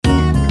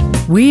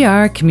We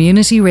are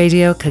Community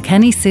Radio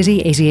Kilkenny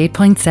City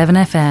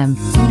 88.7 FM.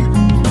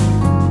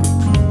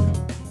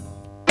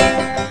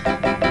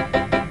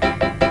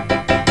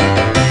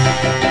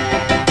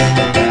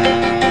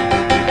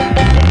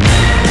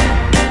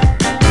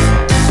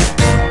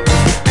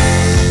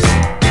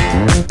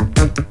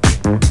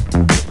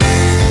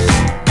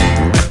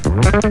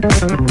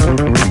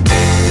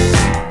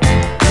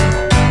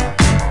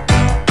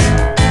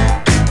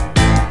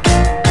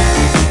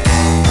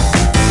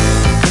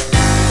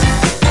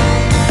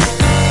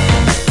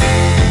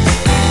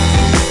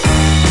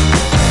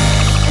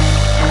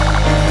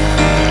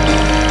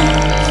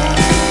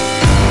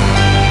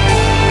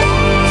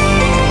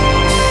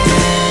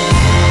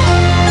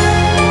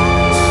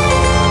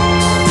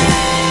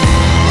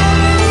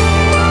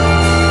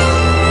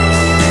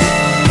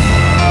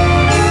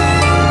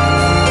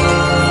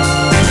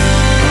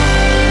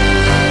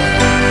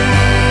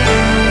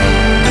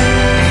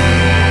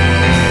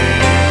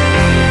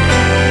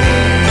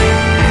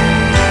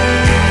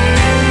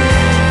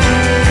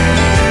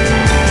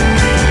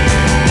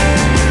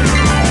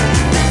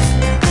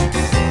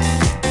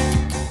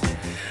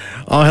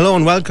 Hello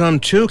and welcome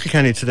to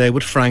Kilkenny Today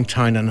with Frank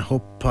Tynan.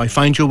 Hope I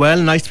find you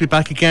well. Nice to be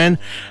back again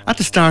at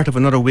the start of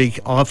another week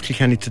of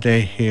Kilkenny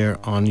Today here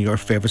on your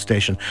favourite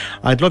station.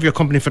 I'd love your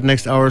company for the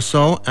next hour or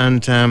so,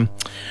 and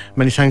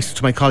many thanks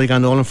to my colleague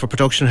Anne Nolan for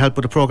production help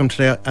with the programme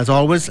today as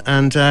always.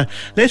 And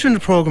later in the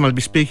programme I'll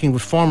be speaking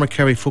with former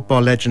Kerry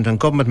football legend and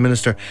Government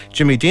Minister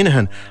Jimmy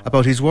Deenihan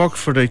about his work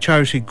for the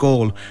charity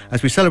Goal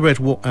as we celebrate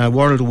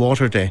World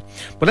Water Day.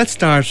 But let's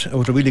start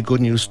with a really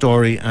good news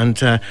story,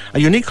 and a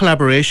unique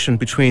collaboration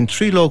between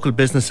three local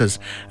businesses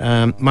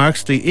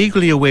marks the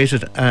eagerly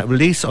awaited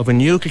release of a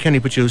new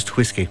Kilkenny-produced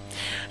whisky.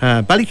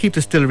 Ballykeefe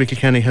Distillery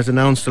Kilkenny has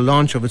announced the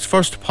launch of its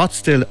first pot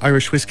still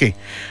Irish whisky,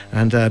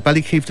 and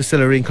Ballykeefe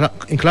Distillery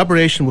in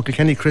collaboration with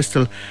Kilkenny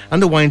Crystal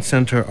and the Wine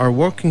Centre are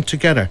working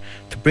together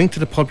to bring to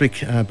the public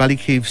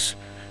Ballykeefe's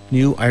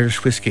new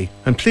Irish whisky.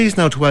 I'm pleased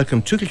now to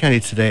welcome to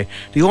Kilkenny Today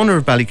the owner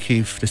of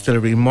Ballykeefe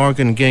Distillery,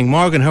 Morgan Ging.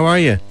 Morgan, how are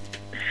you?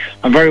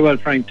 I'm very well,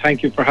 Frank.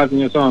 Thank you for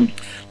having us on.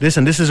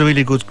 Listen, this is a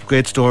really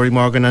great story,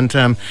 Morgan,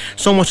 and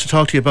so much to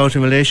talk to you about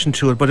in relation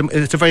to it, but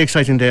it's a very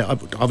exciting day,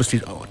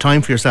 obviously,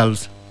 time for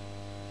yourselves.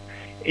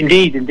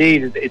 Indeed.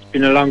 It's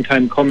been a long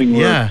time coming.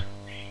 Yeah.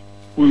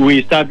 We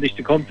established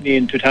the company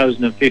in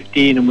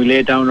 2015 and we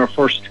laid down our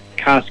first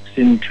casks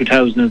in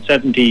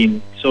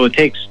 2017. So it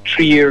takes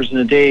 3 years and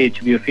a day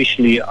to be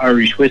officially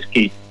Irish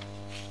whisky,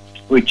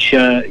 which,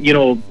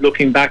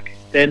 looking back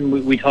then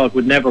we thought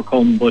would never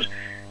come, but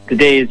the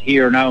day is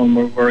here now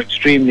and we're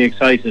extremely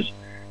excited.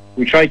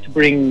 We tried to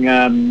bring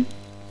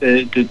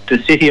the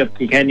city of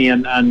Kilkenny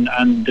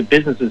and the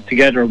businesses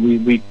together.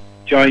 We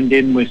joined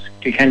in with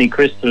Kilkenny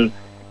Crystal,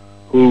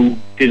 who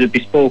did a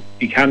bespoke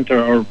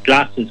decanter or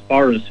glasses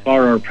for us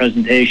for our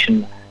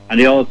presentation, and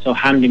they also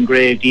hand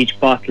engraved each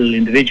bottle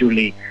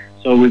individually.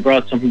 So we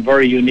brought something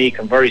very unique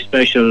and very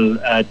special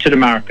to the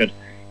market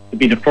to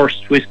be the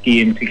first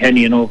whisky in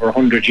Kilkenny in over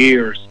 100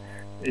 years.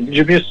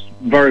 It's just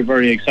very,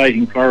 very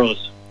exciting for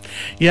us.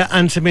 Yeah,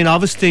 and I mean,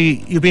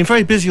 obviously, you've been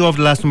very busy over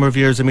the last number of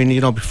years. I mean,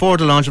 before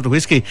the launch of the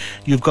whisky,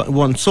 you've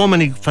won so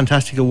many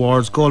fantastic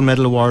awards, gold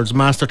medal awards,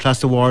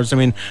 masterclass awards, I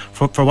mean,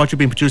 for what you've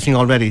been producing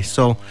already.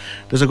 So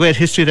there's a great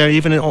history there,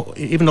 even though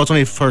it's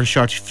only for a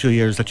short few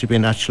years that you've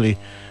been actually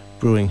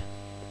brewing.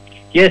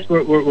 Yes,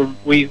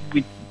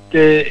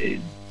 the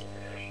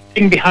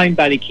thing behind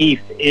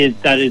Ballykeefe is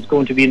that it's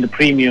going to be in the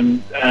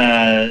premium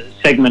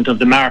segment of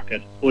the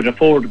market, but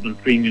affordable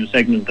premium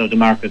segment of the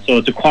market. So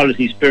it's a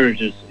quality spirit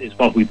is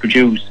what we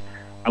produce,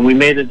 and we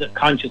made a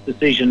conscious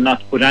decision not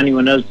to put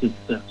anyone else's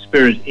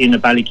spirit in a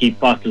Ballykeefe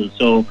bottle.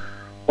 So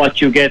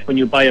what you get when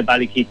you buy a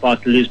Ballykeefe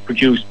bottle is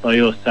produced by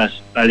us at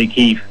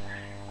Ballykeefe,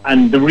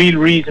 and the real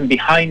reason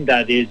behind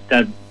that is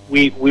that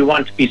we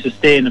want to be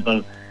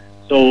sustainable.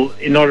 So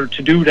in order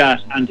to do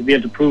that and to be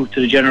able to prove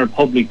to the general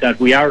public that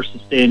we are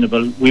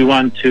sustainable, we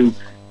want to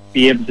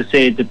be able to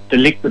say that the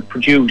liquid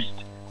produced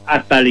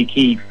at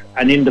Ballykeefe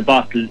and in the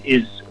bottle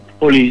is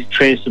fully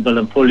traceable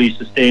and fully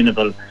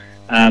sustainable.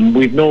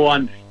 We've no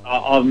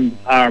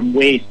on-farm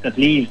waste that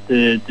leaves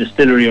the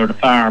distillery or the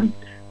farm.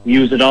 We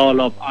use it all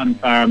up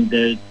on-farm.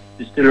 The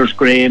distiller's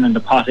grain and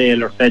the pot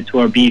ale are fed to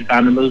our beef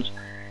animals,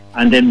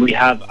 and then we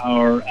have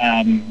our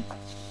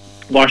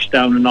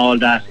washdown and all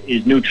that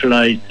is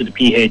neutralised to the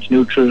pH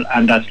neutral,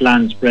 and that's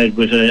land spread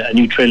with a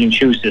new trailing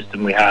shoe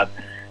system we have.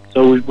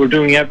 So we're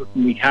doing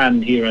everything we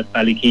can here at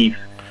Ballykeefe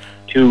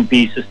to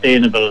be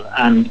sustainable,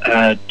 and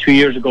 2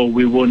 years ago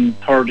we won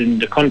third in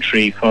the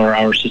country for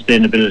our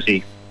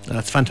sustainability.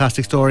 That's a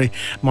fantastic story,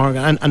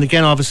 Morgan, and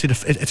again, obviously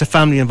it's a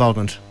family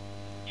involvement.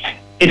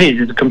 It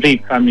is. It's a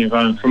complete family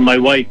involvement. From my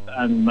wife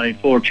and my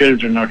 4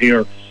 children are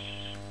here.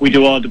 We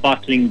do all the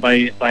bottling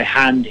by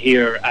hand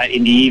here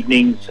in the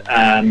evenings.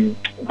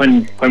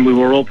 When we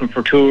were open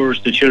for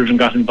tours, the children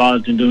got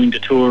involved in doing the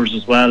tours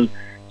as well.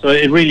 So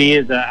it really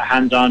is a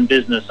hands-on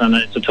business, and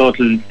it's a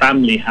total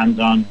family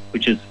hands-on,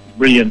 which is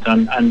brilliant,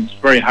 and it's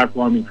very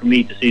heartwarming for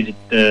me to see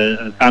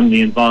the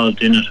family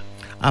involved in it.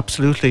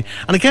 Absolutely.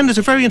 And again, there's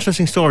a very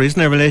interesting story, isn't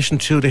there, in relation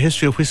to the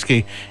history of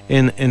whiskey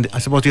in I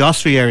suppose, the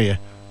Austria area,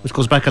 which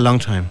goes back a long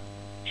time.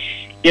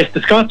 Yes,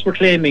 the Scots were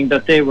claiming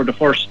that they were the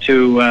first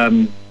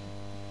to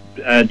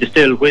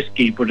distill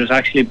whiskey, but it's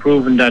actually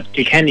proven that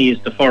Kilkenny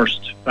is the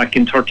first. Back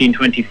in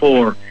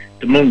 1324,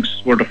 the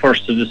monks were the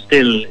first to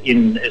distill.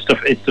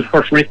 It's the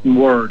first written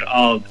word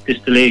of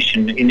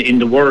distillation in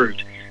the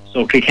world.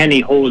 So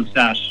Kilkenny holds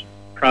that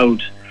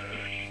proud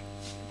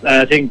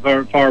thing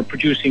for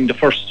producing the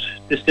first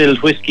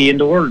distilled whiskey in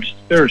the world.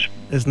 Spirit.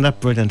 Isn't that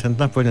brilliant?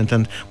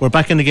 And we're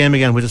back in the game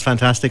again, which is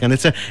fantastic. And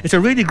it's a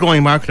really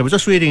growing market. I was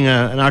just reading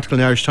an article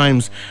in the Irish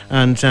Times,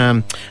 and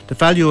the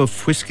value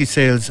of whiskey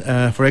sales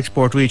for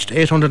export reached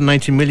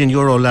 €890 million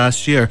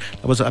last year.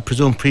 That was, I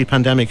presume,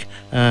 pre-pandemic,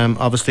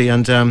 obviously,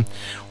 and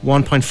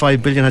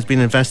 1.5 billion has been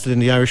invested in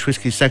the Irish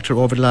whiskey sector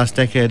over the last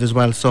decade as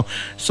well. So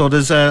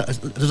there's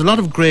a lot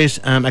of great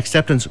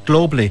acceptance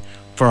globally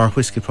for our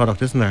whiskey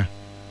product, isn't there?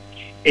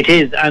 It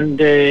is, and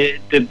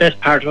the best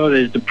part of it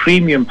is the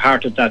premium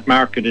part of that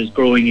market is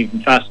growing even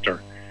faster.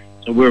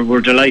 So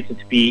we're delighted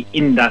to be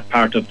in that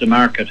part of the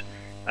market.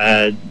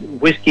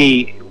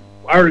 Whiskey,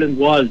 Ireland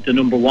was the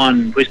number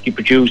one whiskey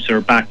producer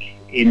back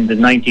in the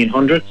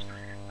 1900s,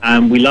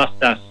 and we lost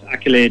that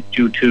accolade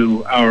due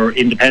to our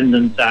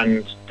independence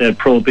and the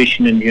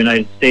prohibition in the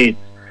United States.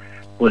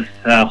 With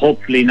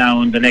hopefully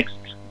now in the next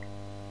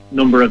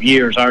number of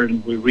years,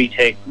 Ireland will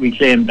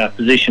reclaim that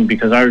position,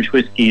 because Irish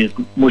whiskey is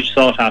much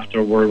sought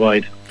after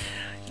worldwide.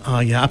 Oh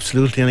yeah,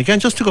 absolutely. And again,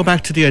 just to go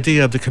back to the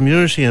idea of the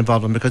community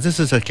involvement, because this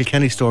is a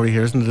Kilkenny story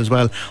here, isn't it, as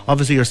well?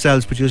 Obviously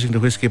yourselves producing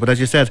the whiskey, but as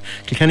you said,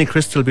 Kilkenny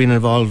Crystal being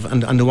involved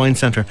and the wine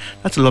centre,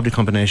 that's a lovely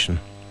combination.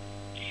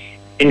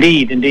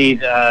 Indeed.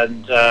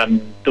 And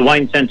the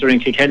wine centre in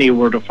Kilkenny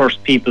were the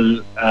first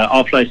people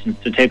off licence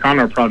to take on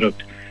our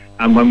product.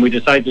 And when we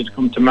decided to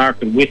come to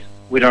market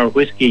with our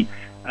whiskey,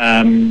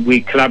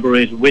 we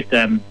collaborated with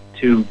them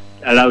to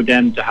allow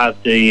them to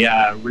have the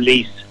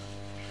release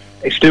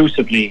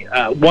exclusively.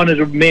 One of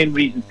the main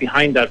reasons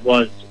behind that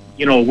was,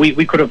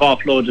 we could have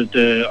offloaded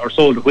or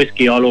sold the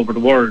whiskey all over the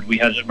world. We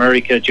had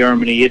America,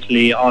 Germany,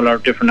 Italy, all our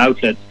different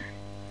outlets,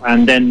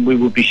 and then we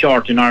would be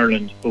short in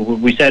Ireland. But what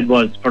we said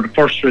was, for the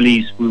first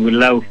release, we would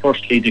allow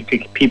firstly the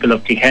people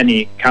of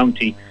Kilkenny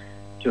County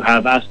to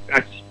have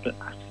access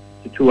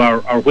to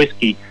our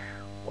whiskey,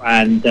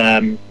 and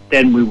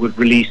then we would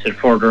release it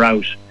further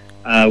out.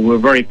 We're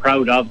very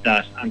proud of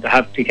that, and to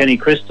have Kilkenny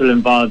Crystal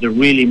involved, it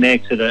really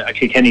makes it a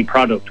Kilkenny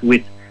product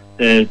with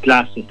the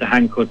glasses, the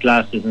hand-cut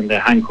glasses and the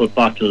hand-cut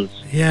bottles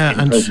in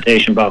the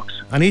presentation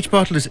box. And each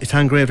bottle is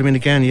hand-engraved,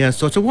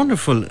 so it's a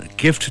wonderful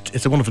gift.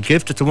 It's a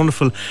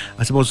wonderful,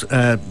 I suppose,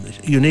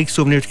 unique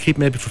souvenir to keep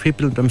maybe for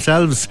people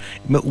themselves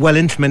well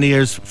into many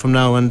years from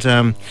now. And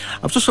I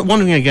was just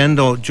wondering again,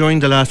 though, during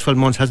the last 12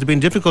 months, has it been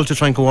difficult to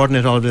try and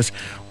coordinate all of this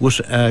with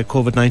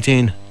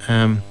COVID-19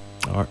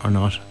 or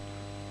not?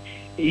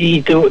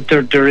 There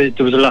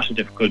was a lot of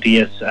difficulty,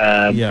 yes.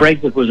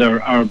 Brexit was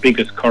our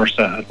biggest curse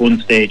at one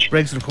stage.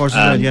 Brexit, of course, as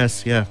well,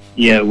 yes, yeah.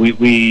 Yeah,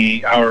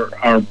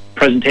 our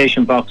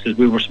presentation boxes,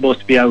 we were supposed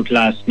to be out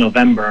last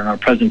November, and our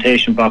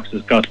presentation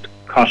boxes got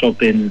caught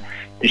up in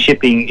the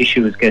shipping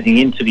issues getting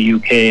into the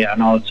UK,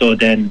 and also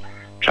then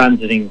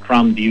transiting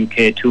from the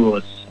UK to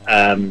us.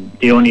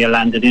 They only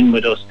landed in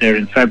with us there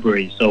in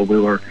February, so we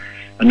were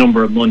a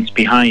number of months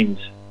behind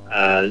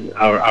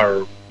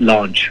our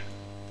launch.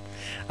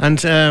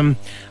 And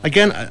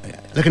again,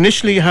 like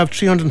initially you have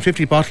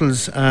 350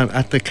 bottles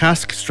at the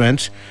cask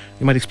strength.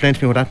 You might explain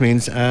to me what that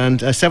means.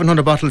 And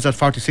 700 bottles at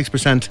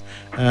 46%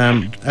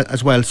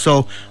 as well.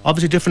 So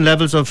obviously different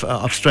levels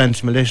of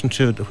strength in relation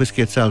to the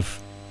whiskey itself.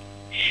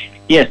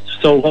 Yes,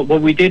 so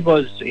what we did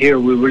was here,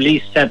 we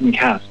released 7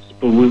 casks.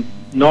 But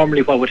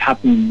normally what would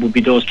happen would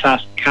be those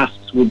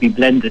casks would be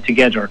blended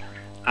together,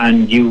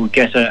 and you would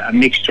get a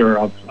mixture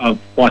of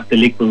what the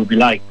liquid would be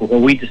like. But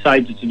what we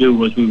decided to do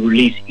was we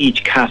release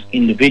each cask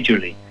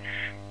individually.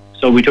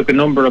 So we took a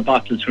number of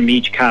bottles from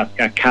each cask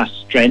at cask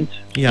strength.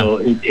 Yeah.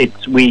 So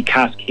we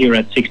cask here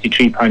at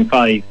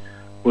 63.5,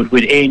 but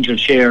with angel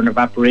share and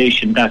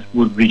evaporation, that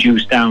would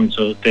reduce down.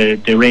 So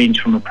they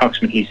range from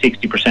approximately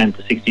 60%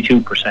 to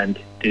 62%,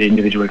 the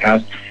individual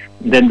cask.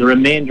 Then the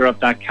remainder of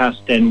that cask,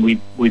 then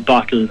we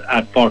bottled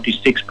at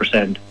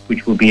 46%,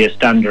 which would be a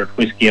standard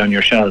whiskey on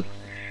your shelf.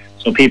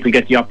 So people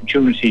get the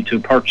opportunity to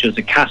purchase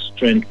a cask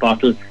strength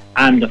bottle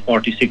and a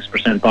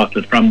 46%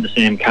 bottle from the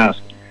same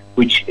cask,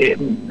 which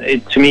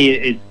to me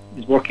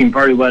is working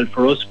very well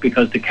for us,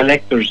 because the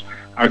collectors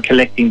are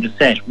collecting the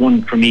set,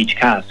 one from each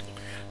cask,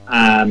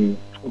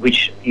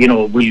 which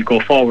will go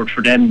forward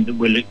for them, that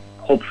will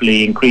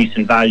hopefully increase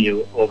in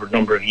value over a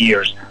number of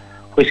years.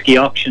 Whiskey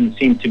auctions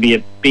seem to be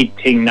a big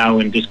thing now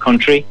in this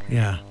country.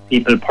 Yeah,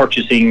 people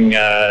purchasing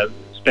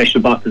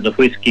special bottles of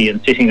whiskey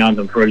and sitting on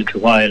them for a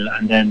little while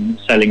and then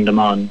selling them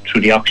on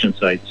through the auction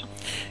sites.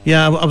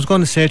 Yeah, I was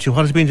going to say to you,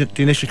 what has been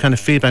the initial kind of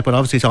feedback? But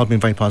obviously it's all been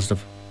very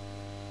positive.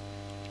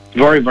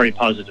 Very, very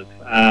positive.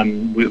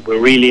 We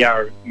really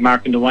are.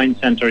 Mark and the Wine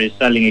Centre is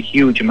selling a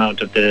huge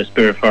amount of the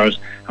spirit for us,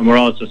 and we're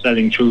also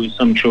selling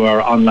through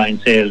our online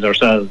sales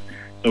ourselves.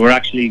 So we're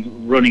actually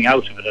running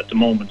out of it at the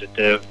moment.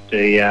 The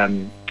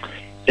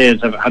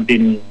sales have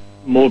been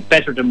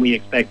better than we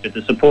expected.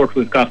 The support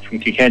we've got from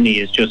Kilkenny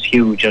is just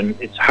huge, and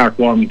it's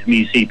heartwarming to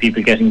me to see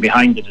people getting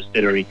behind the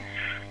distillery.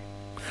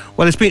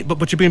 Well, it's been,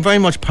 but you've been very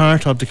much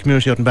part of the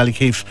community out in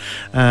Ballykeefe.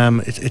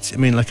 I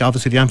mean, like,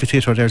 obviously the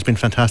amphitheatre there has been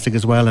fantastic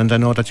as well, and I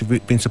know that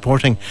you've been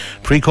supporting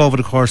pre-COVID,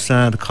 of course,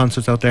 the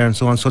concerts out there and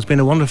so on. So it's been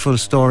a wonderful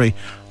story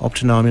up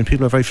to now. I mean,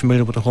 people are very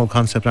familiar with the whole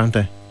concept, aren't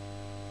they?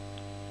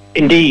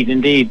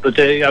 Indeed. But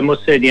I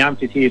must say, the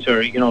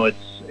amphitheatre,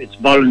 it's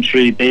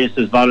voluntary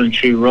basis,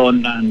 voluntary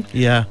run, and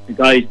the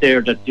guys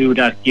there that do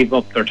that give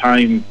up their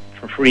time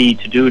for free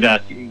to do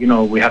that.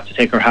 We have to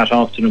take our hat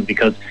off to them,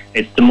 because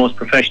it's the most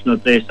professional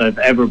place I've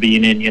ever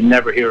been in. You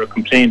never hear a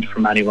complaint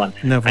from anyone.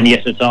 Never. And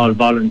yet it's all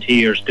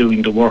volunteers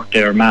doing the work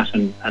there, Matt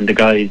and the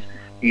guys.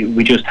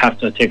 We just have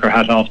to take our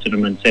hat off to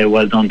them and say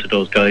well done to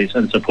those guys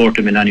and support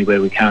them in any way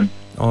we can.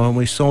 Oh, and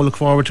we so look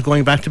forward to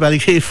going back to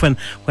Ballykeefe when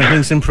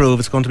things improve.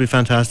 It's going to be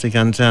fantastic,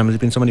 and there's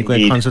been so many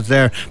great concerts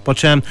there.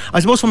 But I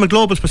suppose from a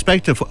global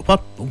perspective,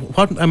 what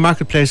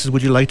marketplaces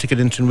would you like to get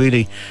into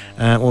really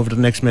over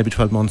the next maybe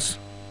 12 months?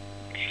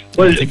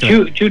 Well,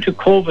 due to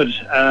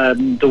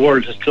COVID, the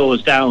world has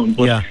closed down,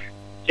 but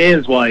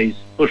sales-wise.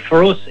 But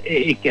for us,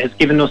 it has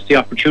given us the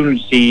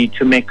opportunity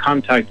to make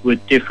contact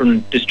with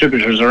different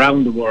distributors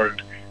around the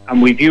world,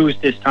 and we've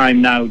used this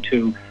time now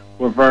to.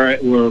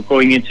 We're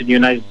going into the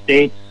United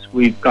States.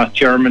 We've got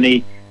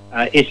Germany.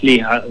 Italy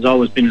has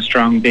always been a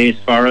strong base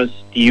for us.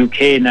 The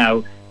UK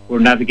now, we're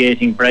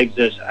navigating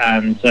Brexit,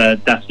 and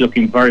that's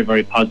looking very,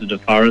 very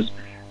positive for us.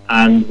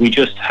 And we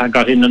just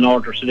got in an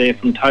order today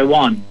from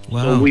Taiwan.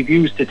 Wow. So we've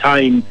used the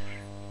time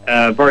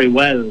very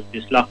well,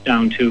 this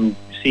lockdown, to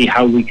see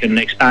how we can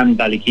expand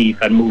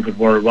Ballykeefe and move it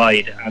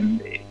worldwide.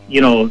 And,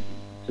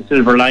 it's a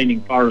silver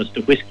lining for us.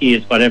 The whiskey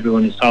is what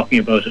everyone is talking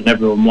about and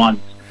everyone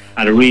wants.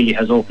 And it really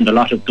has opened a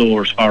lot of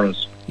doors for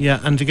us. Yeah,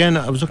 and again,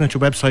 I was looking at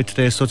your website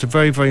today, so it's a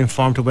very, very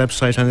informative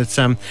website, and it's,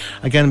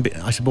 again,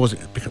 I suppose,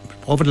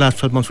 over the last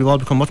 12 months, we've all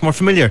become much more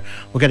familiar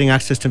with getting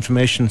access to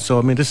information. So,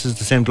 I mean, this is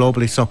the same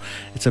globally, so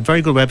it's a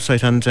very good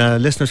website, and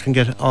listeners can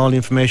get all the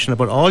information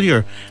about all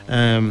your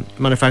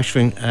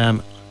manufacturing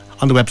on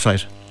the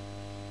website.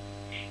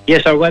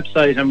 Yes, our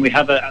website, and we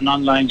have an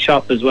online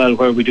shop as well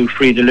where we do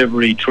free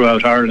delivery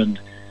throughout Ireland,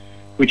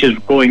 which is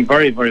going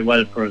very, very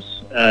well for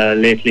us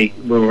lately.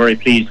 We're very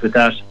pleased with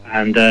that.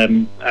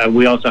 And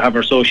we also have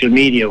our social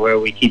media where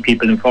we keep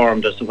people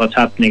informed as to what's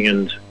happening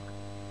and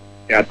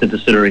at the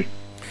distillery.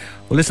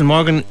 Well, listen,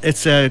 Morgan,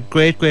 it's a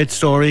great, great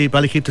story,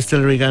 Ballykeefe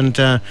Distillery, and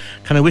can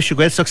I wish you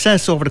great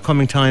success over the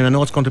coming time. I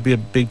know it's going to be a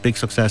big, big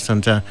success,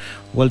 and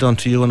well done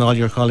to you and all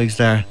your colleagues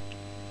there.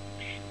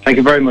 Thank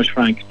you very much,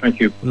 Frank.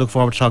 Thank you. We look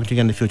forward to talking to you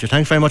again in the future.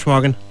 Thanks very much,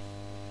 Morgan.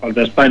 All the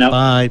best. Bye now.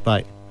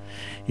 Bye.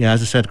 Yeah,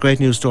 as I said, great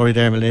news story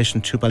there in relation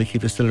to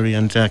Ballykeefe Distillery,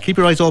 and keep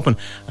your eyes open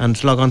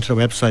and log on to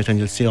their website and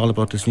you'll see all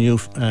about this new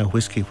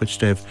whisky which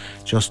they've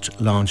just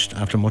launched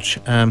after much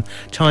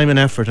time and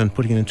effort and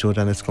putting it into it,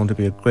 and it's going to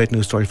be a great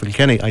news story for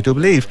Kilkenny, I do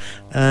believe.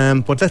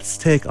 But let's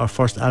take our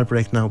first ad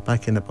break now,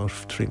 back in about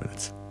 3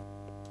 minutes.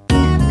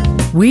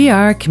 We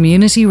are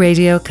Community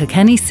Radio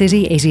Kilkenny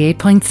City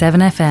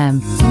 88.7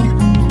 FM.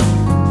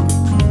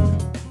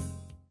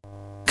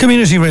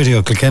 Community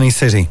Radio Kilkenny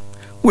City.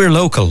 We're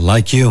local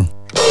like you.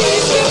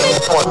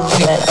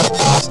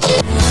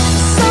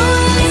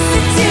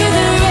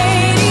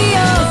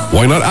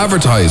 Why not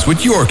advertise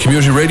with your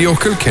Community Radio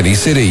Kilkenny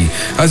City,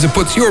 as it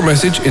puts your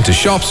message into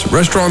shops,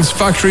 restaurants,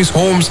 factories,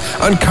 homes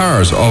and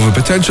cars of a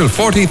potential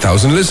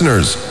 40,000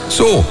 listeners.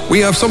 So, we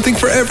have something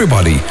for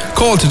everybody.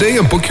 Call today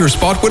and book your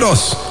spot with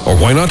us. Or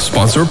why not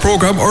sponsor a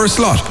programme or a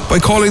slot by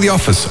calling the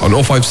office on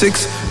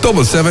 056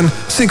 77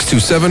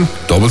 627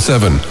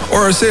 77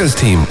 or our sales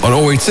team on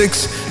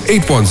 086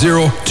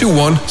 810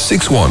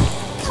 2161.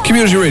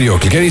 Community Radio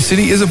Kilkenny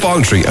City is a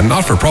voluntary and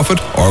not-for-profit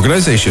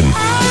organisation.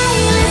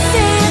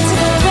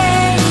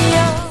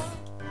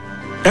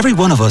 Every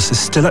one of us is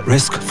still at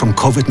risk from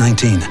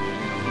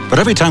COVID-19. But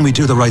every time we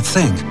do the right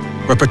thing,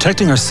 we're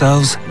protecting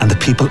ourselves and the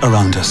people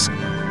around us.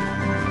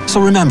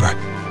 So remember,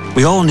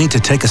 we all need to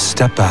take a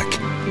step back.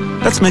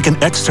 Let's make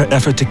an extra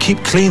effort to keep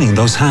cleaning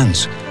those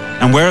hands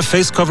and wear a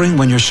face covering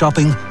when you're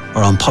shopping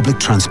or on public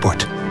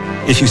transport.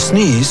 If you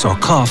sneeze or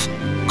cough,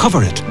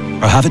 cover it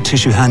or have a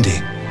tissue handy.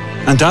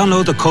 And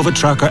download the COVID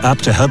Tracker app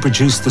to help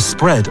reduce the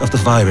spread of the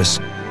virus,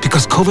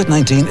 because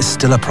COVID-19 is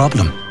still a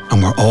problem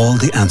and we're all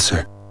the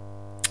answer.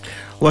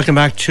 Welcome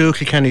back to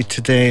Kilkenny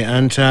Today,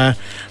 and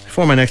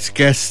before my next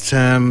guest,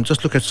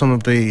 just look at some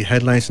of the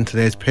headlines in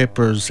today's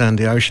papers and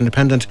the Irish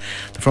Independent.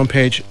 The front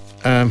page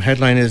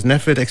headline is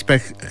NPHET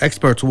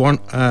experts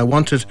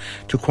wanted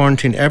to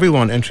quarantine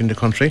everyone entering the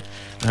country,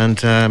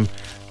 and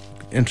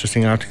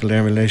interesting article there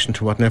in relation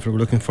to what NPHET were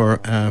looking for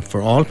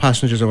all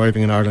passengers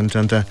arriving in Ireland,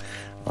 and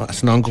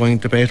It's an ongoing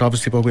debate,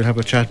 obviously, but we'll have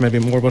a chat maybe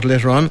more about it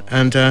later on.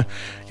 And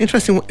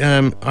interesting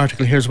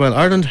article here as well.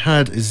 Ireland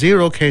had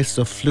 0 cases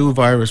of flu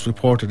virus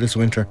reported this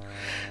winter.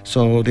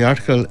 So the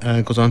article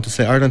goes on to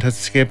say Ireland has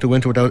escaped the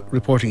winter without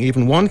reporting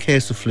even 1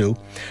 case of flu,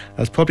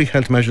 as public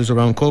health measures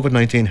around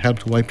COVID-19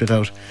 helped wipe it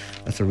out.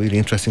 That's a really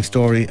interesting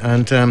story.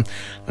 And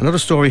another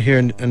story here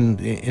in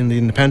the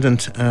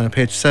Independent,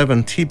 page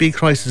 7, TB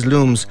crisis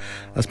looms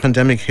as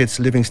pandemic hits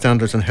living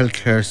standards and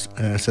healthcare,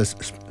 says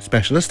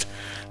specialist.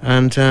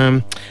 And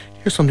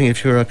here's something,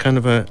 if you're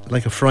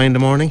like a fry in the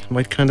morning,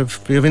 might kind of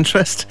be of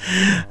interest.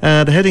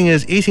 The heading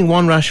is, eating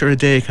 1 rasher a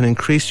day can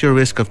increase your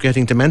risk of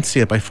getting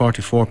dementia by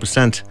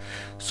 44%.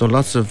 So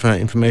lots of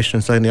information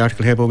inside the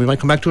article here, but we might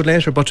come back to it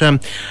later. But a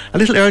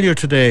little earlier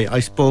today, I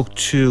spoke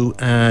to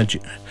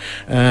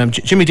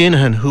Jimmy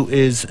Deenihan, who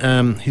is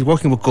he's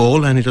working with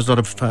Goal, and he does a lot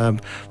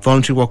of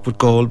voluntary work with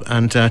Goal.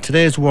 And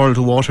today is World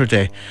Water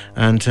Day,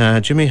 and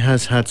Jimmy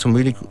has had some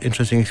really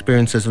interesting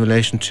experiences in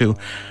relation to,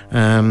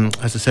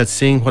 as I said,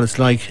 seeing what it's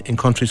like in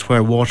countries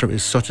where water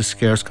is such a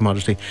scarce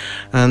commodity.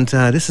 And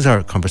this is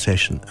our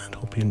conversation, and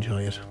hope you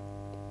enjoy it.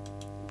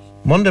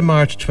 Monday,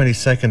 March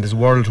 22nd is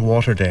World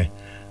Water Day.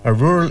 A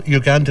rural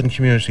Ugandan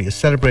community is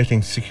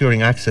celebrating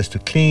securing access to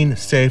clean,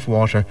 safe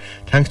water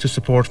thanks to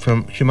support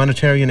from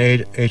humanitarian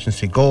aid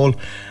agency Goal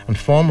and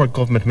former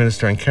Government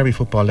Minister and Kerry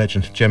football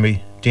legend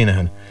Jimmy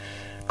Deenihan.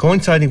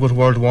 Coinciding with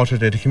World Water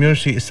Day, the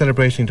community is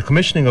celebrating the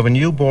commissioning of a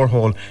new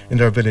borehole in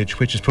their village,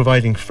 which is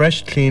providing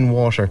fresh, clean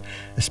water,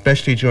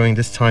 especially during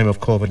this time of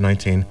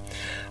COVID-19.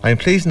 I am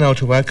pleased now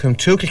to welcome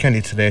to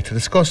Kilkenny today to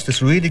discuss this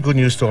really good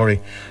news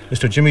story,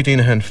 Mr. Jimmy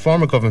Deenihan,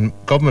 former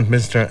government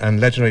minister and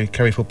legendary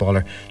Kerry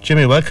footballer.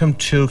 Jimmy, welcome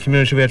to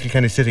Community Radio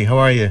Kilkenny City. How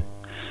are you?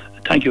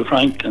 Thank you,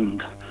 Frank,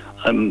 and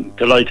I'm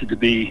delighted to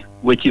be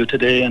with you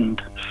today,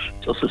 and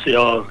just to say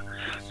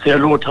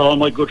hello to all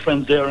my good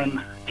friends there in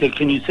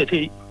Kilkenny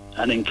City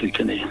and in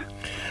Kilkenny.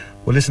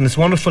 Well, listen, it's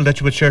wonderful that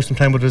you would share some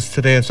time with us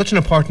today. It's such an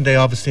important day,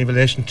 obviously, in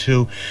relation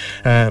to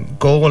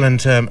Goal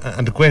and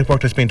the great work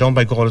that's been done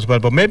by Goal as well.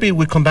 But maybe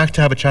we'll come back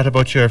to have a chat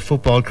about your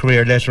football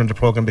career later in the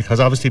programme, because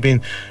obviously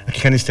being at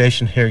Kilkenny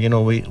Station here, you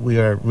know, we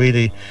are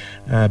really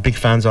big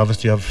fans,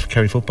 obviously, of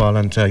Kerry football,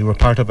 and you were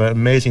part of an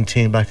amazing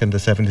team back in the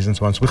 70s and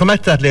so on. So we'll come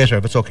back to that later,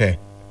 if it's okay.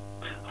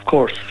 Of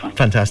course.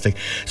 Fantastic.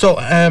 So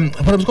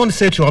what I was going to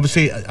say to you,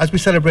 obviously, as we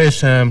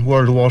celebrate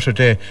World Water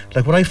Day,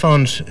 like what I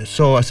found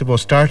so, I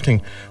suppose,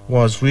 startling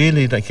was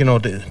really, like, you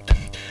know,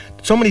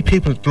 so many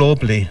people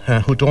globally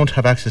who don't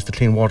have access to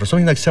clean water.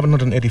 Something like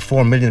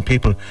 784 million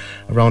people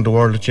around the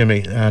world,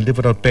 Jimmy, live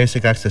without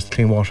basic access to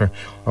clean water,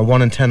 or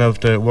 1 in 10 of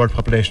the world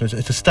population.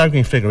 It's a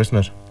staggering figure, isn't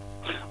it?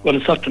 Well,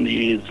 it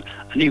certainly is.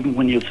 And even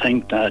when you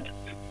think that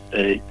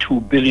 2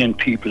 billion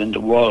people in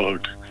the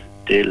world,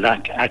 they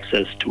lack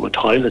access to a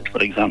toilet,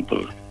 for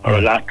example, or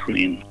a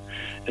latrine.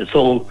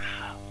 So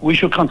we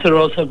should consider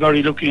ourselves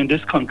very lucky in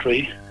this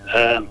country,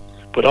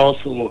 but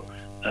also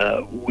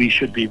we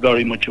should be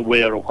very much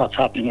aware of what's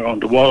happening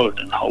around the world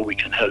and how we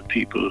can help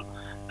people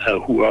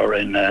who are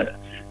in a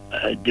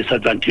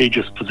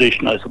disadvantageous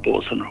position, I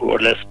suppose, and who are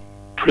less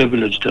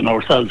privileged than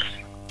ourselves.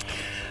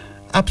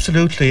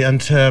 Absolutely,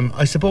 and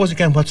I suppose,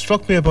 again, what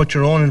struck me about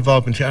your own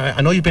involvement here,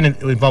 I know you've been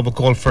involved with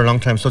Goal for a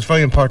long time, so it's a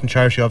very important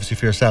charity, obviously,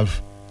 for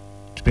yourself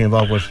to be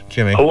involved with,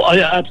 Jimmy. Oh,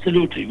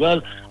 absolutely.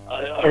 Well,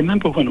 I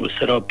remember when it was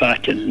set up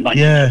back in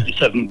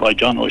 1957 by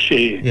John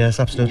O'Shea. Yes,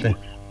 absolutely. Who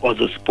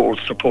was a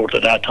sports reporter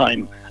at that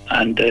time,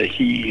 and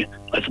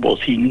I suppose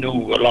he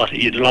knew a lot.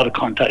 He had a lot of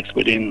contacts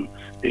within,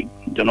 the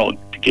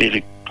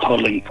Gaelic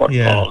hurling,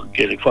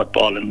 Gaelic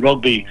football, and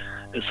rugby.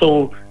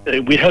 So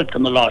we helped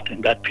them a lot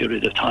in that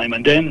period of time.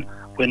 And then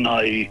when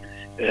I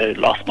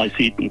lost my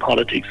seat in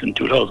politics in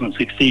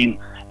 2016.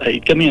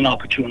 It gave me an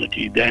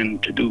opportunity then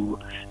to do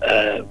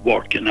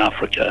work in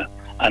Africa,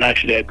 and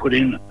actually I put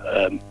in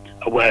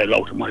a while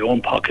out of my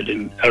own pocket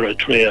in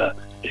Eritrea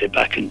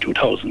back in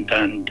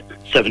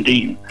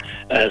 2017.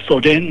 So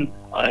then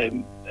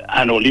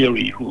Anne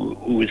O'Leary,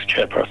 who is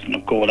chairperson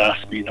of Goal,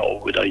 asked me,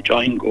 would I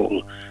join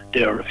Goal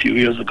there a few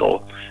years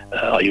ago.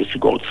 I used to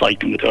go out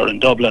cycling with her in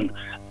Dublin,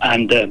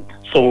 and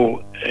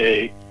so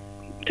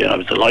then I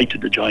was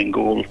delighted to join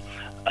Goal,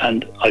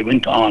 and I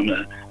went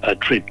on a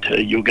trip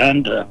to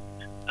Uganda,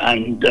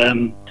 and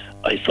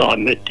I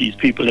met these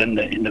people in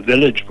the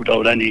village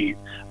without any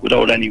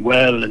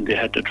well, and they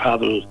had to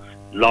travel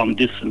long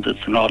distances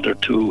in order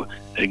to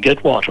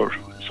get water.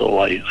 So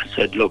I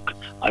said, look,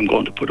 I'm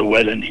going to put a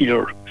well in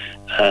here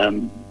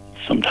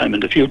sometime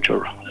in the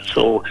future.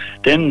 So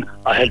then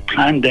I had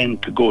planned then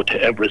to go to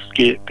Everest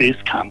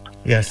Base Camp.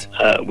 Yes.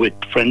 With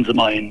friends of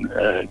mine,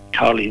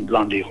 Carleen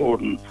Blondie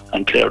Horton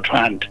and Claire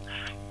Trant.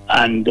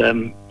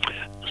 And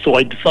so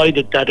I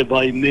decided that if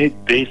I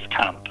made base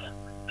camp,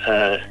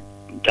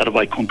 that if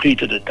I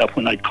completed it, that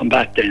when I'd come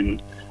back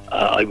then,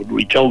 I would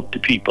reach out to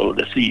people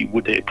to see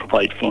would they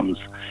provide funds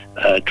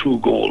through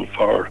Goal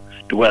for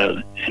the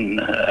well in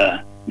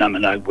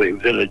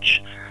Namanagwe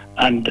village.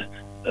 And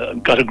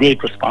got a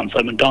great response.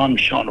 I went on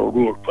Sean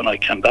O'Rourke when I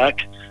came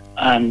back,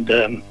 and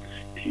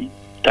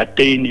that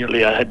day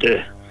nearly I had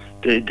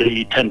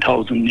the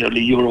 10,000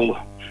 nearly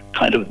euro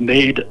kind of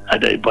made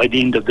by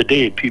the end of the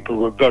day, people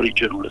were very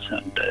generous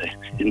and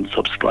in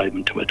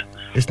subscribing to it.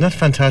 Isn't that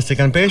fantastic?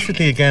 And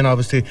basically, again,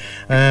 obviously,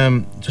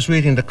 just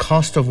reading, the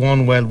cost of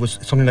one well was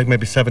something like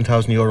maybe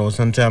 €7,000.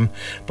 And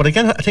but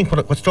again, I think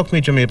what struck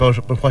me, Jimmy, about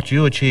what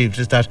you achieved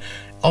is that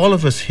all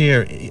of us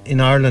here in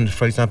Ireland,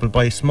 for example,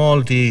 by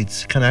small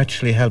deeds can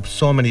actually help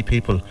so many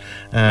people,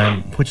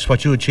 which is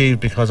what you achieved,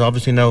 because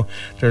obviously now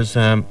there's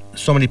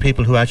so many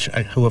people who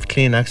have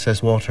clean access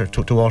to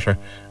water,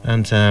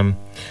 and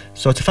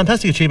so it's a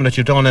fantastic achievement that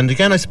you've done. And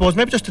again, I suppose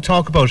maybe just to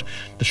talk about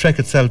the trek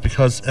itself,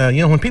 because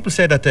when people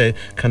say that they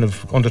kind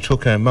of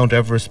undertook a Mount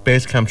Everest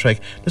base camp trek,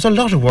 there's a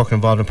lot of work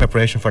involved in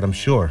preparation for them,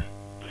 sure.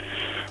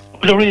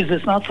 Well, there is.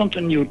 It's not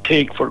something you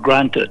take for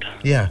granted.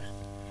 Yeah.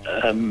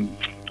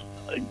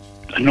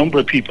 A number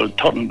of people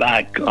turn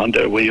back on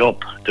their way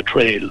up the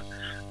trail.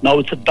 Now,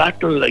 it's a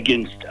battle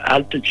against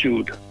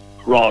altitude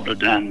rather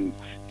than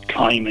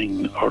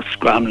climbing or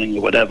scrambling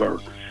or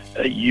whatever.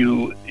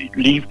 You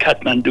leave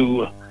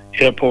Kathmandu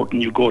airport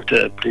and you go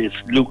to a place,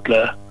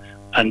 Lukla,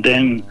 and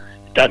then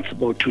that's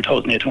about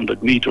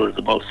 2,800 meters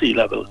above sea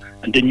level.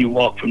 And then you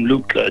walk from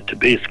Lukla to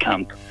base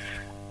camp,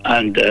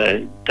 and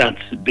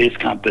base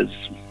camp is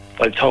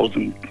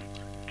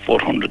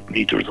 5,400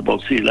 meters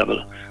above sea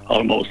level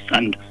almost.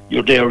 And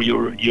you're there,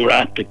 you're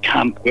at the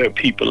camp where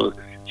people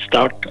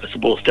start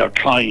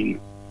trying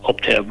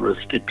up to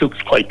Everest. It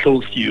looks quite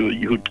close to you.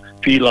 You'd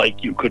feel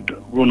like you could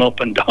run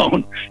up and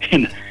down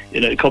in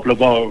a couple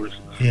of hours.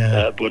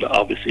 Yeah. But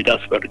obviously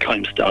that's where the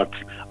climb starts.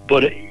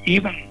 But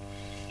even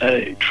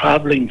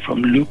traveling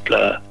from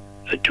Lukla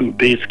to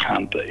base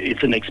camp,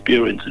 it's an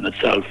experience in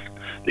itself,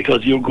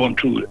 because you're going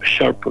through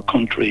Sherpa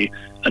country,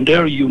 and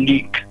they're a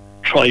unique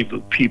tribe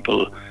of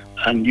people,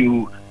 and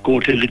you go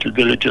to little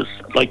villages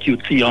like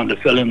you'd see on the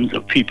films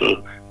of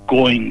people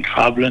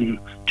traveling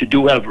to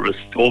do Everest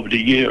over the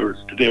years.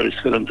 The various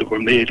films that were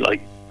made, like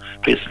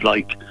places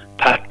like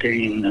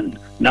Paktain and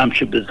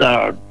Namche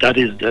Bazaar, that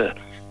is the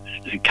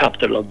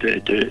capital of the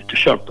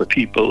Sherpa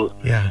people.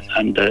 Yeah.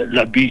 And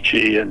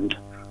Labiche and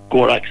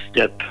Gorak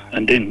Steppe,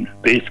 and then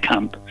base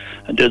camp.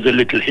 And there's a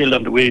little hill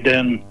on the way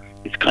down.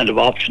 It's kind of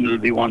optional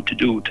if you want to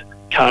do it,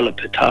 Kala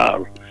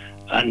Petar,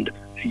 and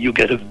you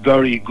get a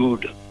very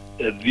good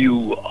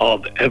view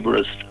of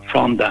Everest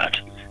from that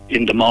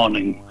in the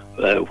morning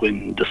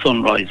when the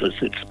sun rises.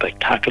 It's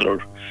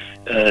spectacular.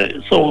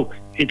 So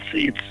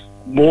it's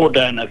more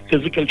than a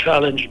physical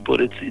challenge,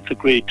 but it's a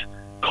great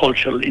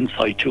cultural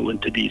insight too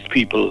into these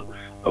people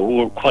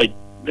who are quite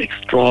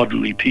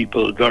extraordinary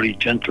people, very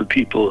gentle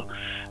people,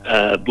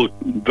 but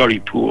very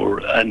poor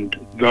and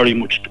very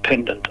much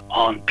dependent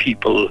on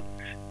people,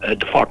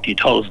 the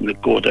 40,000 that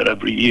go there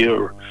every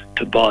year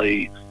to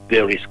buy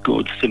various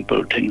goods,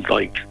 simple things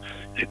like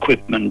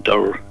equipment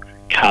or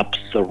caps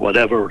or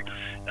whatever,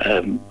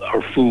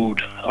 or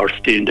food, or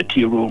stay in the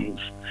tea rooms.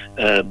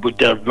 But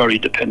they're very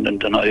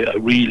dependent, and I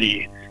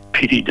really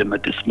pity them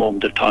at this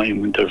moment of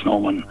time when there's no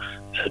one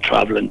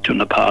travelling to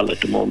Nepal at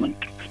the moment.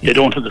 They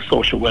don't have a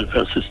social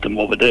welfare system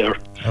over there,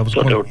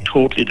 so they're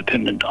totally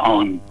dependent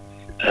on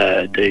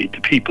the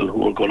people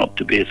who are going up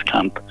to base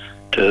camp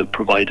to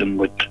provide them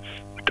with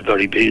the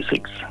very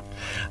basics.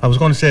 I was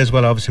going to say as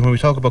well, obviously, when we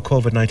talk about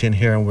COVID-19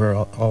 here, and we're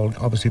all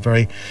obviously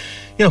very,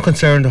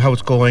 concerned how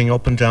it's going,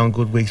 up and down,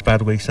 good weeks,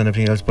 bad weeks, and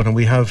everything else. But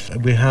we have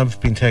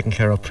been taken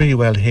care of pretty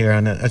well here.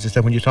 And as I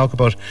said, when you talk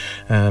about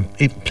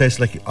even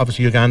places like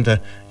obviously Uganda,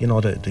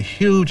 the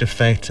huge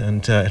effect,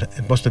 and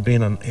it must have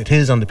been it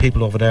is on the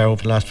people over there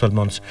over the last 12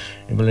 months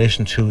in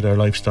relation to their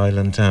lifestyle,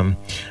 and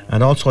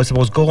also I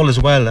suppose goal as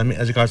well. I mean,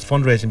 as regards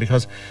fundraising,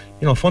 because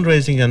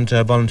fundraising and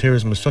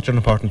volunteerism is such an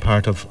important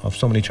part of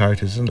so many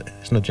charities, isn't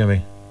it,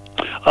 Jimmy?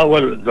 Oh,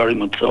 well, very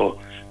much so.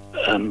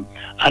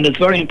 And it's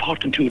very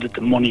important too that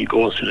the money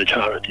goes to the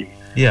charity.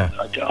 Yeah.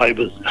 I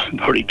was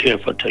very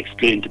careful to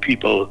explain to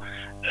people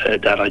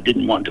that I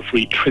didn't want a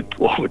free trip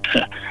over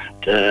to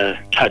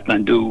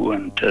Kathmandu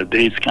and to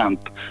base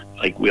camp.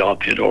 Like, we all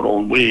paid our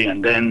own way.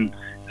 And then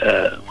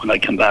when I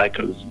came back,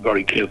 I was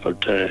very careful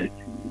to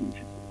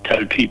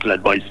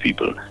advise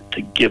people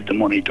to give the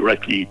money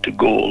directly to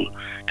goal.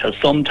 Because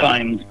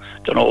sometimes,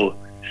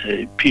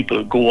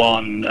 people go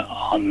on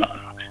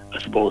I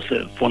suppose,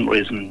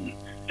 fundraising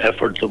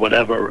efforts or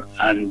whatever,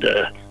 and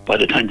by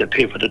the time they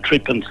pay for the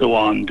trip and so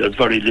on, there's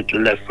very little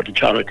left for the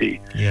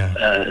charity.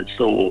 Yeah.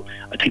 So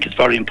I think it's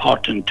very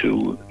important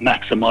to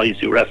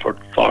maximise your effort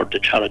for the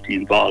charity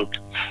involved.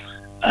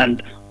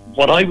 And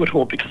what I would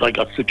hope, because I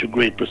got such a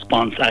great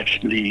response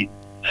actually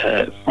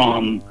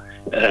from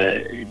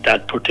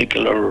that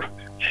particular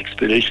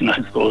expedition, I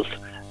suppose,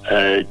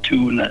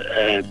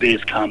 to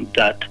base camp,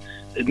 that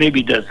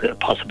maybe there's a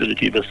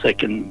possibility of a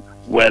second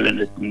well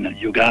in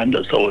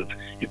Uganda. So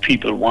if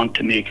people want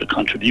to make a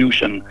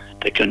contribution,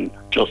 they can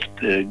just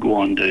go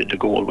on the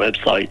Goal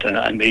website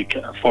and make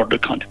a further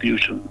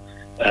contribution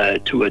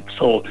to it.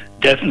 So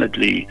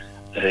definitely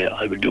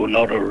I will do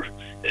another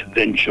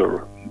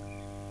venture,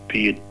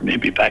 be it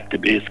maybe back to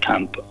base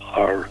camp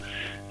or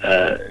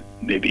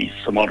maybe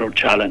some other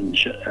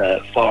challenge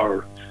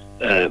for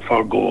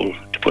Goal,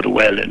 to put a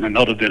well in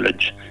another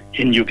village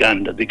in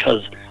Uganda,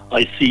 because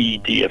I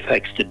see the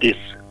effects that this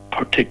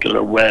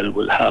particular well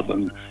will have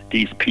on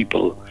these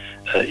people.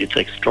 It's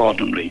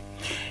extraordinary.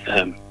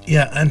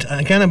 Yeah, and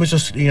again, I was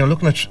just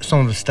looking at some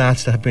of the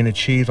stats that have been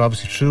achieved,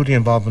 obviously through the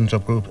involvement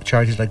of group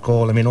charities like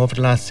Goal. I mean, over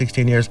the last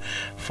 16 years,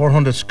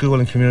 400 school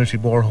and community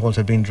boreholes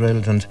have been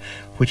drilled, and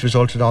which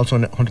resulted also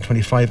in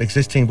 125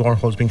 existing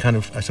boreholes being kind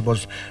of, I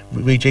suppose,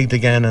 rejigged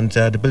again, and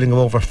the building of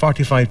over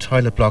 45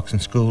 toilet blocks in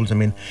schools. I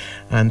mean,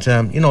 and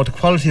the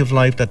quality of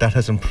life that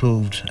has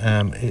improved,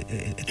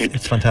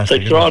 it's fantastic.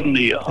 It's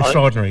extraordinary.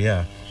 Extraordinary,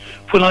 yeah.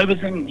 When I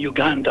was in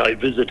Uganda, I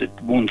visited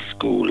one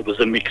school. It was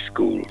a mixed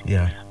school.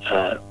 Yeah.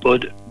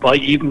 But by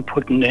even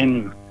putting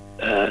in,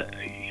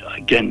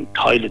 again,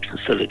 toilet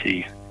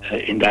facility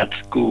in that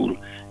school,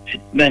 it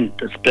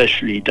meant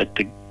especially that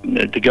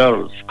the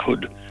girls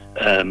could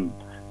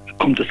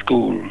come to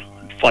school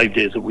 5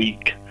 days a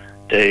week.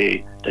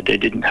 That they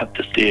didn't have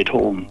to stay at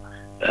home,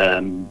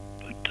 at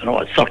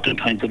certain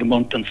times of the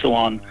month and so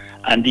on.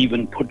 And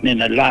even putting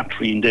in a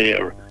latrine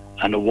there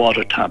and a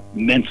water tap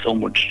meant so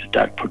much to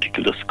that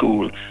particular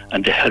school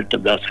and the health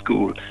of that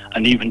school,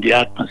 and even the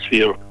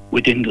atmosphere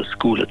within the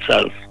school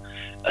itself.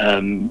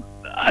 And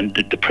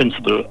the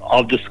principal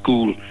of the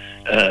school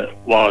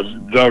was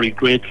very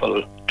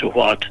grateful to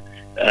what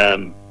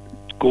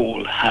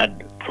Goal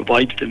had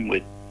provided him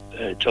with,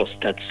 just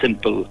that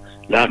simple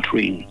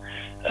latrine,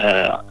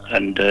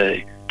 and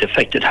the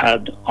effect it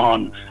had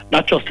on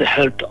not just the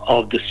health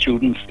of the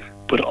students,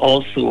 but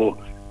also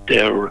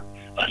their,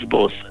 I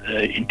suppose,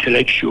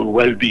 intellectual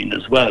well-being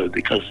as well,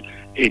 because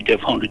they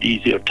found it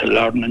easier to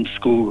learn in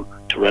school,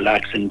 to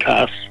relax in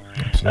class,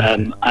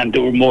 and they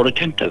were more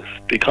attentive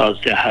because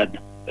they had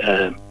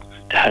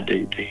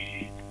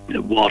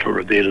the water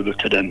available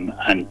to them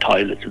and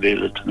toilets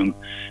available to them.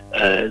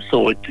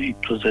 So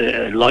it was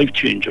a life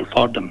changer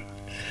for them.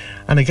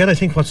 And again, I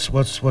think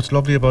what's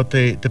lovely about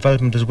the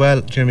development as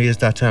well, Jimmy, is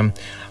that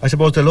I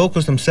suppose the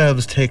locals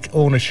themselves take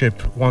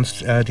ownership once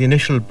the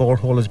initial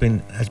borehole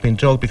has been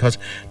dug, because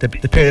they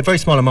pay a very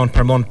small amount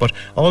per month, but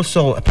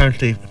also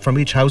apparently from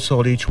each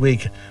household each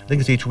week, I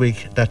think it's each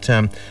week, that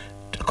a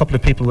couple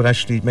of people would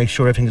actually make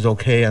sure everything is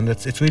okay, and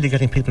it's really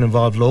getting people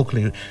involved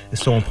locally is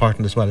so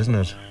important as well, isn't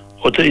it?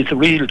 Well, it's a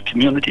real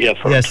community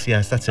effort.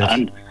 Yes, that's it.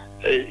 And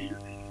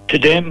to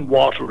them,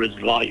 water is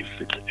life,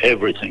 it's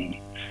everything.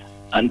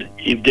 And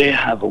if they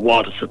have a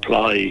water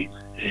supply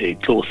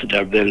close to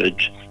their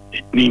village,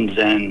 it means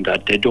then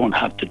that they don't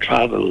have to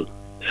travel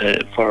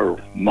for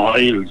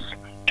miles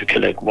to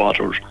collect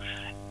water.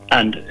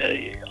 And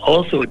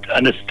also,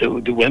 it's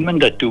the women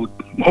that do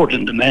more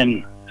than the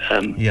men.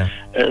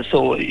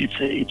 So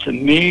it's a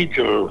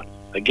major,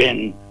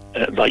 again,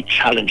 like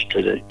challenge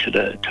to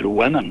the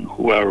women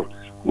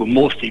who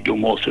mostly do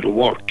most of the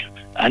work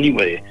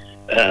anyway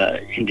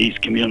in these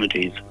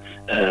communities.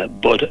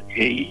 But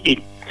it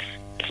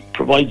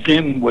provides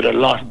them with a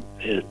lot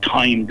of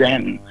time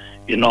then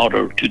in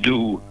order to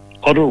do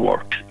other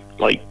work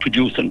like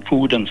producing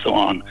food and so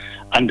on.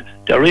 And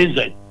there is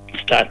a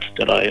stat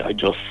that I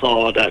just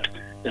saw that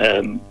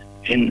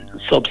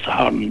in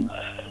sub-Saharan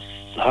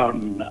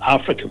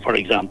Africa, for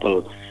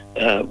example,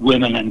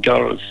 women and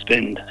girls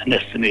spend an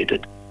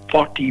estimated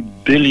 40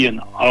 billion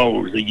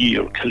hours a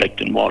year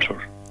collecting water.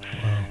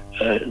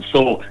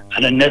 Wow.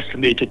 And an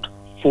estimated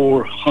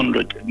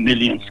 400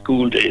 million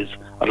school days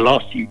are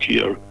lost each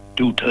year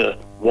due to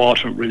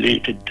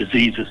water-related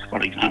diseases, for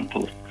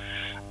example.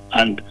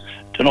 And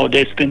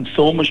they spend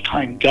so much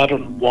time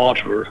gathering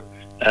water,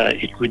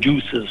 it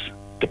reduces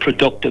the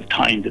productive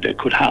time that they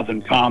could have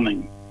in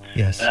farming.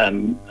 Yes.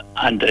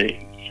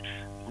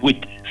 With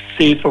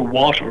safer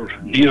water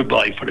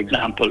nearby, for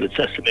example, it's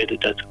estimated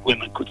that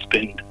women could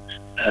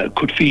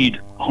feed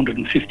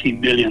 150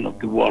 million of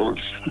the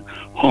world's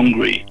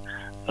hungry.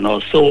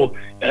 So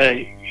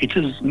it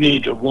is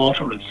major.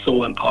 Water is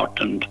so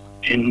important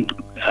in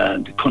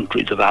the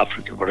countries of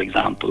Africa, for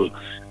example,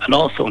 and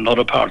also in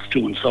other parts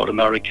too, in South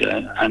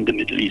America and the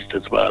Middle East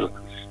as well.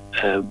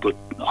 But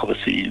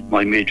obviously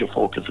my major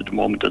focus at the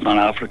moment is on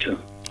Africa.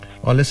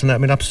 Well, listen, I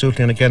mean,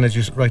 absolutely. And again, as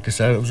you rightly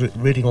said, I was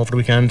reading over the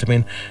weekend, I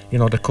mean,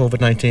 the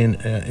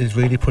COVID-19 is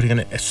really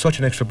putting such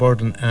an extra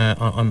burden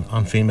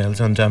on females.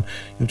 And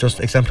you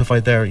just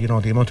exemplified there,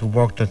 the amount of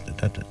work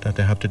that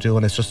they have to do.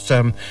 And it's just,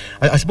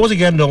 I suppose,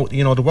 again, though,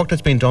 the work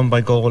that's been done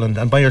by Goal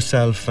and by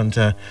yourself, and,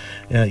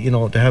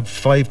 they have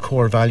 5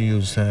 core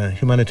values: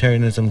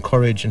 humanitarianism,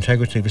 courage,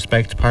 integrity,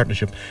 respect,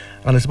 partnership.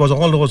 And I suppose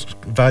all those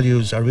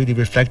values are really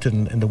reflected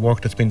in the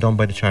work that's been done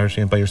by the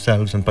charity and by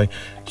yourselves and by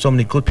so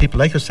many good people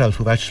like yourself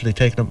who've actually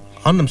taken them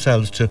on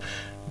themselves to,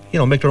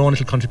 make their own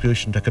little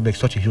contribution that can make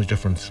such a huge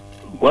difference.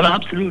 Well,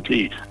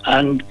 absolutely.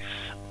 And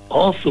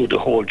also the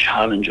whole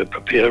challenge of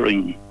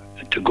preparing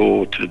to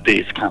go to the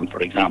base camp,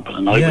 for example.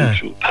 And I went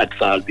through Pat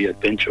Falvey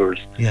Adventures,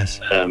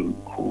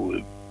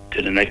 who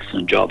did an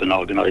excellent job in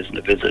organising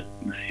the visit.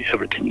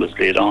 Everything was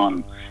laid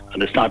on,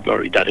 and it's not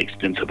that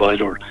expensive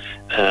either.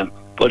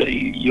 But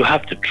you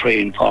have to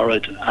train for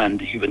it,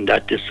 and even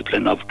that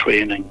discipline of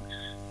training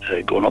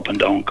going up and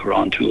down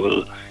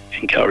Carrantoul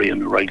in Kerry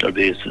on a regular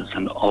basis,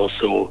 and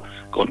also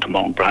going to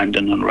Mount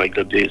Brandon on a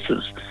regular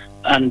basis.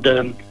 And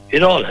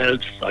it all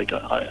helps.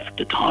 At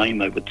the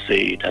time, I would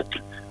say that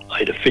I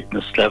had a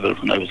fitness level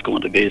when I was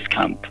going to base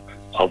camp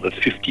of a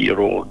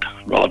 50-year-old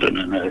rather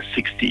than a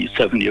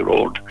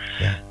 67-year-old.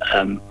 Yeah.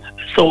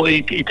 So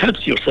it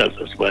helps yourself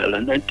as well,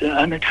 and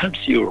it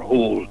helps your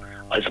whole,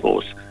 I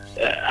suppose,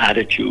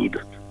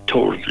 attitude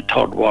towards the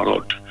third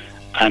world,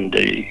 and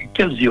it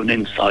gives you an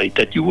insight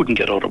that you wouldn't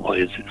get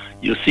otherwise.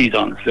 You see it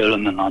on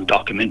film and on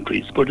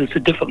documentaries, but it's a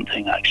different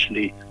thing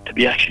actually to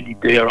be actually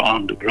there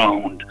on the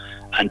ground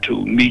and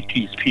to meet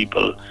these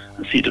people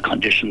and see the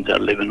conditions they're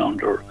living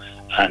under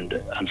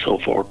and so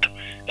forth.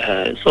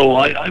 So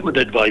I would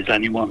advise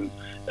anyone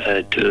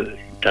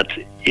that's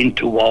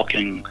into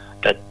walking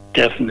that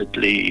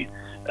definitely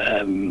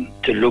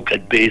to look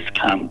at base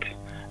camp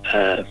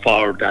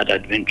for that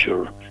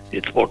adventure.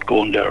 It's worth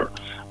going there.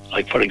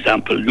 Like, for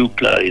example,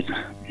 Lukla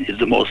is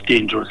the most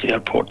dangerous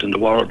airport in the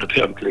world,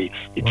 apparently.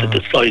 It's at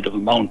the side of a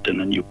mountain,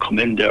 and you come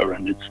in there,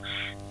 and it's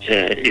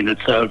in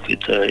itself,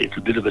 it's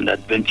a bit of an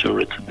adventure.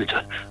 It's a bit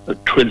of a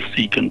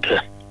thrill-seeking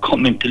to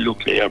come into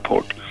Lukla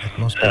Airport.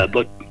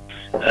 But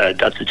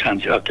that's a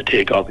chance you have to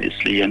take,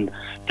 obviously. And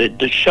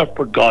the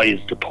shepherd guys,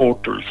 the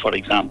porters, for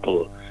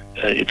example,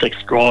 it's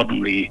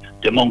extraordinary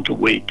the amount of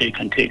weight they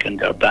can take in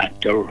their back.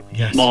 They're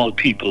small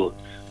people,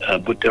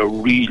 but they're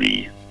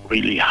really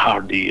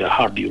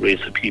hardy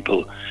race of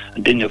people.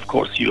 And then, of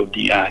course, you have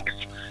the yaks.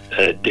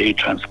 They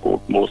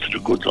transport most of the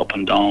goods up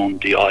and down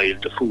the aisle,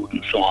 the food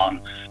and so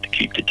on, to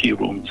keep the tea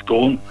rooms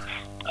going.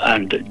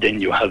 And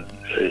then you have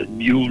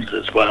mules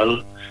as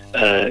well.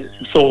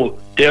 So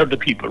they're the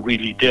people,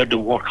 really. They're the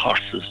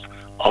workhorses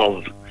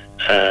of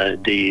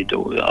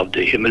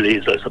the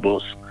Himalayas, I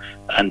suppose.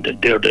 And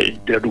they're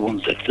the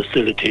ones that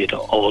facilitate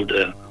all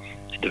the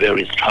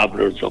various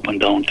travellers up and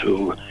down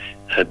to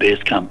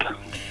base camp.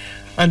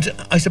 And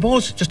I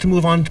suppose, just to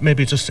move on,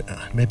 maybe a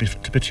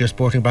bit to your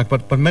sporting back,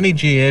 but many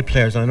GAA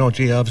players, and I know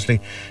GAA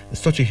obviously is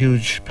such a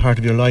huge part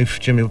of your life,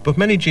 Jimmy, but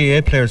many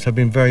GAA players have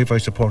been very,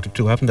 very supportive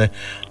too, haven't they,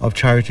 of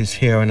charities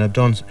here, and have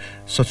done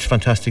such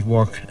fantastic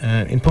work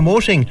in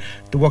promoting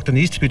the work that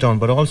needs to be done,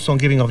 but also in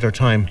giving of their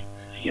time.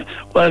 Yeah.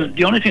 Well,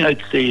 the only thing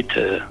I'd say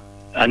to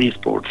any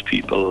sports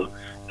people,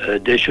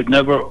 they should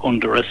never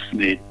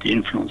underestimate the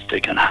influence they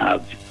can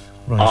have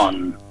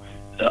on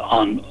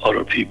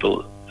other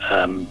people.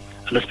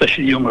 And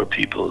especially younger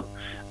people,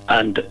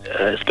 and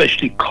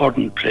especially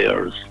current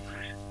players.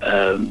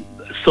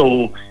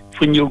 So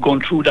when you're going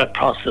through that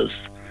process,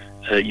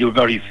 you're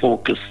very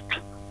focused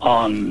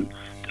on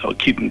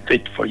keeping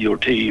fit for your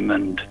team,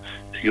 and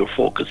you're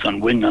focused on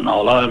winning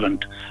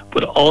All-Ireland.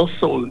 But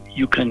also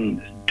you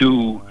can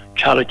do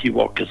charity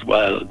work as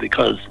well,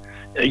 because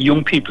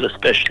young people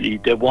especially,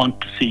 they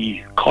want to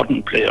see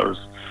current players.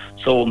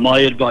 So my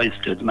advice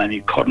to as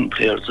many current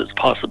players as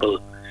possible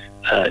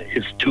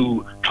is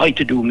to try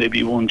to do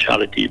maybe one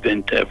charity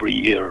event every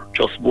year.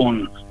 Just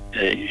one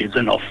is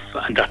enough,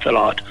 and that's a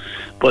lot.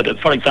 But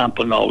for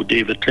example, now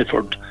David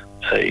Clifford,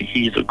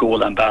 he's a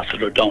goal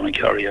ambassador down in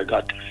Kerry. I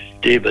got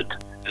David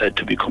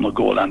to become a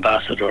goal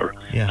ambassador,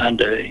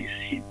 and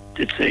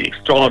it's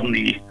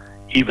extraordinary,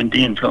 even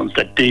the influence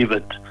that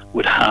David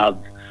would have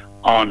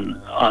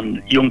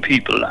on young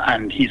people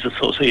and his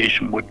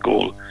association with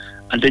goal.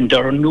 And then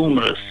there are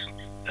numerous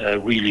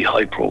really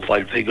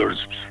high-profile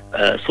figures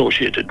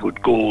associated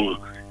with goal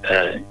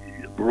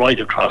right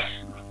across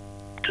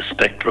the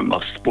spectrum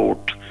of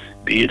sport,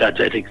 be it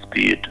athletics,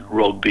 be it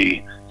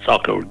rugby,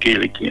 soccer,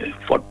 Gaelic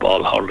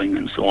football, hurling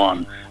and so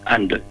on,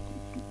 and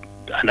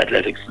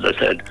athletics, as I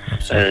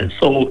said.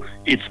 So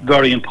it's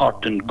very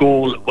important.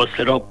 Goal was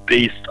set up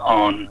based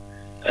on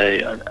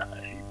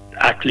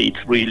athletes,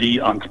 really,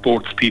 on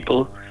sports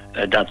people.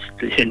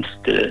 Hence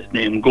the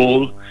name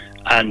goal.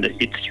 And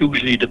it's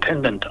hugely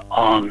dependent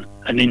on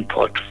an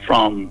input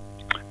from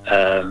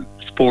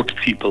sports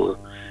people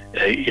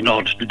in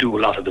order to do a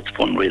lot of its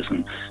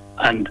fundraising.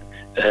 And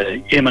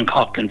Eamon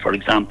Coughlin, for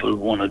example,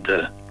 one of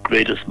the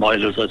greatest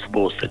milers, I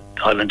suppose, that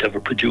Ireland ever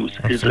produced,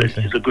 is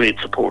a great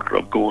supporter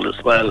of goal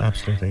as well.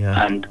 Absolutely,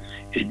 yeah. And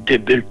they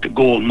built the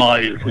Goal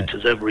Mile, which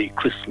is every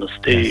Christmas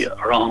Day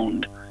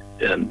around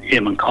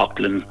Eamon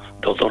Coughlin,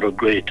 those other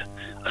great,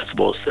 I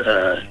suppose,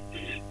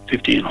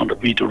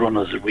 1,500 metre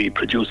runners that we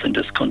produce in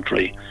this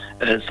country.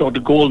 So the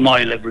Goal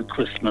Mile every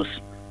Christmas,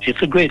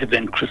 it's a great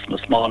event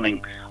Christmas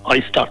morning.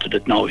 I started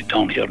it now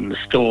down here in the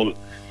Stole,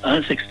 and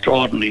it's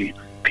extraordinary.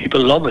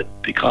 People love it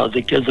because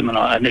it gives them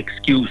an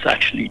excuse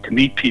actually to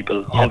meet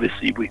people.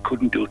 Obviously we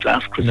couldn't do it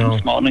last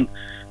Christmas morning,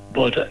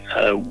 but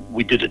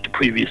we did it the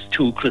previous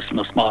 2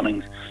 Christmas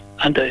mornings,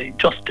 and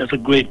just there's a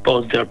great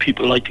buzz there.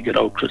 People like to get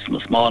out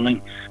Christmas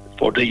morning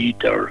before they eat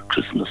their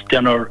Christmas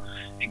dinner.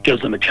 It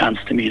gives them a chance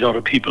to meet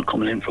other people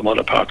coming in from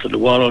other parts of the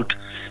world,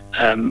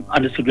 and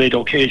it's a great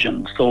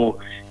occasion. So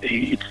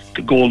it's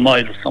the Goal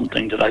Mile is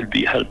something that I'll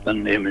be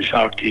helping Eamon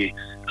Sharkey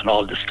and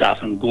all the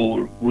staff and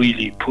Goal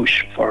really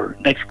push for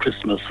next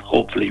Christmas,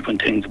 hopefully, when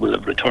things will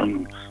have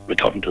returned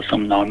return to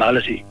some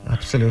normality.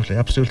 Absolutely.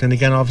 And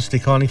again, obviously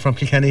calling from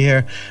Kilkenny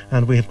here,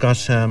 and we've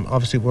got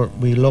obviously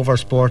we love our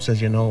sports,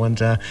 as you know, and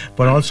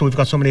but also we've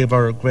got so many of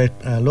our great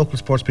local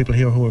sports people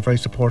here who are very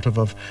supportive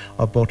of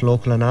both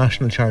local and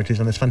national charities,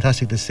 and it's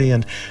fantastic to see.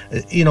 And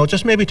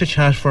just maybe to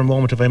chat for a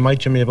moment, if I might,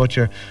 Jimmy, about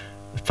your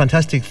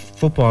fantastic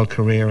football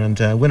career and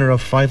winner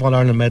of 5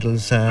 All-Ireland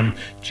medals,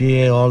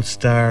 GA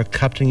All-Star,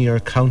 captaining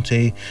your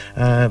county,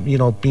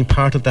 being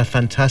part of that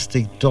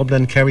fantastic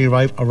Dublin-Kerry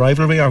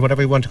rivalry, or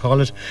whatever you want to call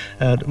it.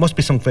 There must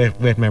be some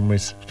great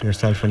memories for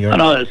yourself when you're...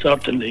 No,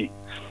 certainly.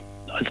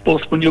 I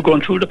suppose when you're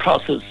going through the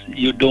process,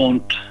 you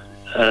don't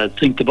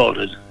think about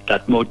it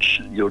that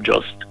much. You're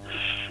just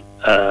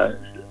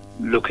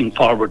looking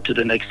forward to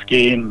the next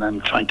game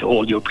and trying to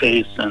hold your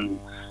place and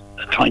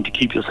trying to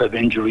keep yourself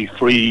injury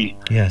free.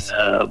 Yes.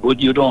 But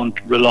you don't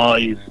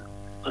realise,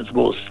 I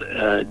suppose,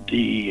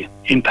 the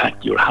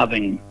impact you're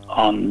having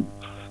on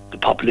the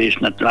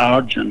population at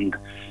large, and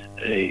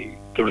the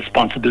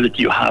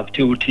responsibility you have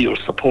to your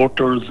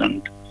supporters.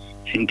 And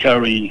in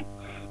Kerry,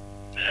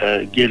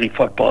 Gaelic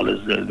football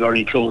is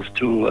very close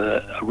to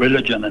a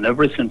religion in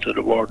every sense of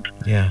the word.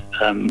 Yeah.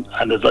 And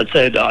as I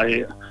said,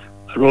 I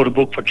wrote a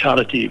book for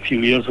charity a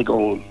few years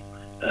ago,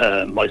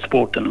 My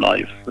Sport in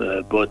Life,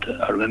 but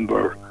I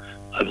remember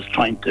I was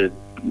trying to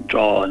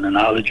draw an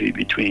analogy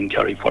between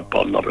Kerry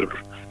football and other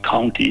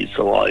counties,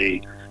 so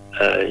I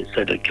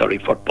said that Kerry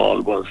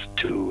football was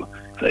to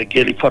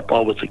Gaelic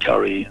football was to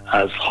Kerry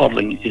as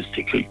hurling is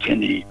to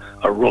Kilkenny,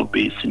 or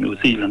rugby to New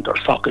Zealand, or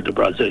soccer to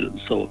Brazil.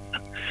 So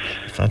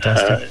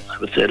fantastic. I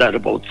would say that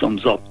about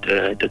sums up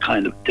the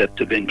kind of depth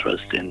of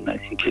interest in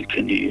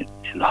Kilkenny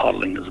in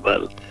hurling as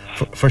well.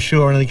 For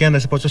sure. And again, I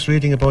suppose just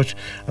reading about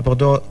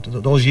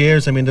those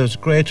years, I mean, there's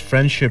great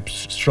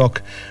friendships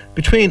struck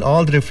between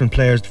all the different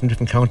players from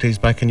different counties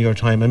back in your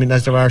time. I mean,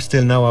 as there are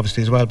still now,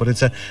 obviously, as well. But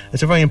it's a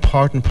very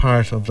important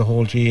part of the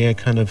whole GA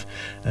kind of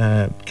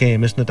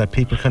game, isn't it? That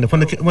people kind of, when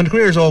the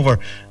career is over,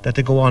 that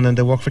they go on and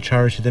they work for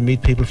charity, they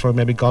meet people for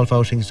maybe golf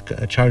outings,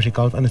 charity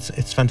golf, and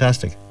it's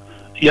fantastic.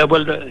 Yeah,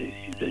 well,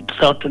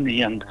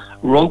 certainly. And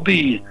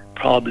rugby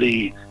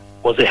probably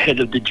was ahead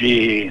of the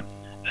GA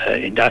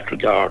in that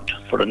regard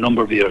for a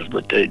number of years,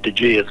 but the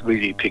GA has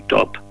really picked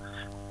up.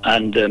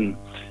 And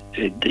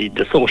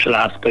the social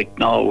aspect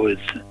now is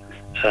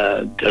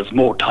there's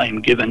more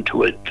time given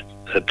to it.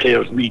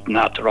 Players meeting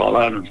after All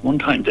Irelands. One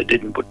time they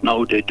didn't, but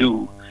now they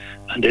do.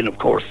 And then, of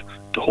course,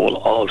 the whole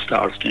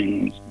All-Stars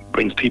thing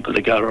brings people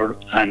together,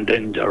 and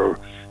then there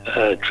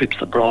are trips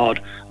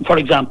abroad. For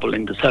example,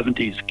 in the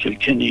 70s,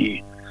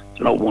 Kilkenny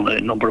won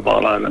a number of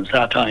All Irelands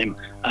that time,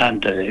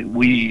 and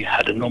we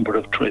had a number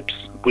of trips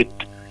with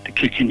the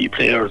Kilkenny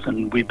players,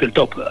 and we built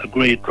up a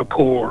great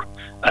rapport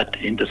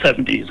in the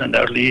 70s and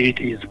early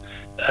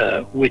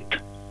 80s with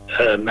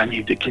many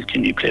of the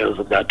Kilkenny players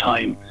of that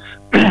time.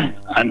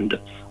 And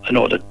I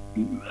know that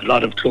a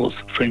lot of close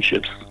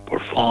friendships were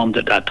formed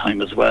at that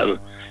time as well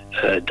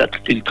that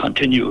still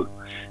continue.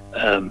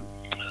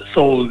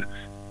 So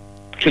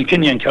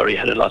Kilkenny and Kerry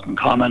had a lot in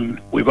common.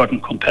 We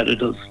weren't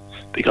competitors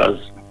because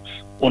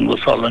one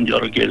was hurling, the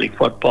other Gaelic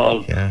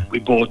football. Yeah. We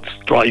both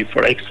strive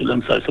for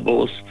excellence, I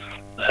suppose.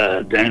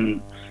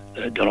 Then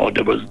there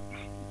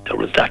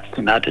was that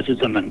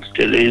fanaticism, and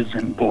still is,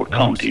 in both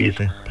counties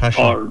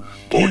for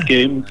both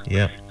games.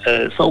 Yeah.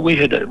 So we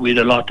had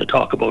a lot to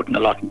talk about and a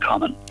lot in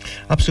common.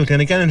 Absolutely.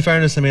 And again, in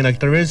fairness, I mean, like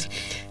there is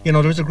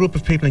a group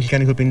of people in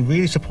Kilkenny who've been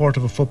really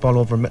supportive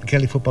of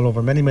Gaelic football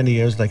over many, many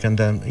years. Like, and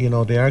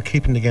they are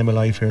keeping the game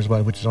alive here as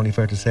well, which is only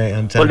fair to say.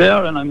 And well, they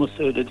are, and I must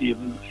say that you've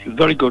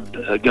very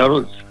good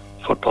girls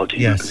football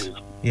team.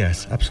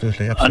 Yes,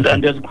 absolutely.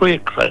 And there's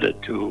great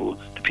credit to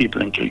the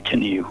people in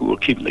Kilkenny who are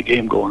keeping the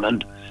game going.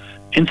 And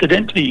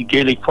incidentally,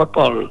 Gaelic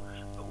football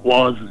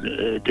was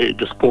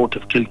the sport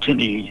of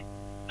Kilkenny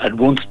at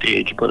one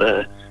stage, but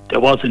there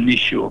was an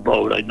issue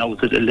about, I know,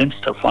 was it a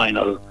Leinster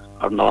final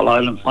or an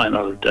All-Ireland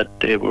final that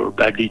they were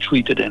badly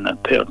treated in,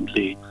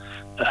 apparently,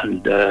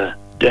 and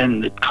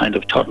then it kind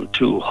of turned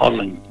to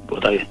hurling,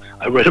 but I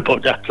read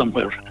about that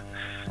somewhere.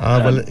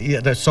 Well,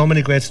 yeah, there's so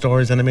many great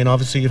stories, and I mean,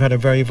 obviously you've had a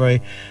very,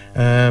 very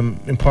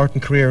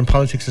important career in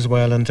politics as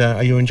well, and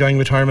are you enjoying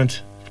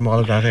retirement from all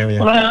of that area?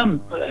 Well, I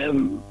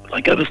am.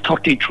 I was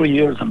 33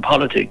 years in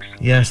politics.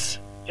 Yes.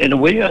 In a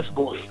way, I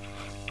suppose,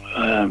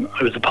 I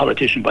was a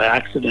politician by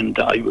accident.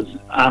 I was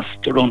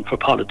asked to run for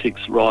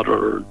politics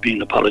rather than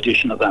being a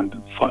politician of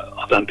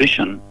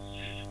ambition.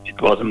 It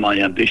wasn't my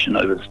ambition.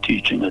 I was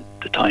teaching at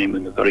the time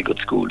in a very good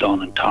school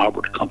down in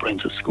Tarbert, a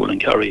comprehensive school in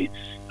Kerry,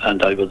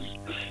 and I was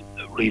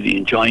really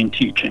enjoying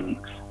teaching.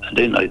 And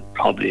then I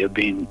would have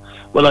been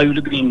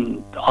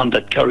on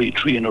that Kerry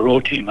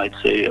 3-in-a-row team, I'd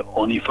say,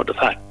 only for the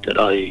fact that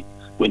I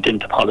went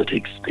into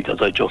politics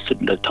because I just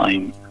didn't have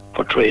time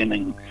for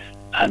training,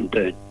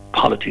 and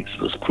politics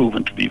was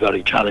proven to be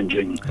very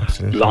challenging.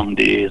 Absolutely. Long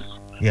days,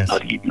 yes.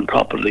 Not eating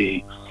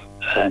properly,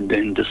 and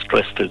then the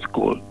stress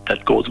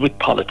that goes with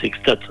politics,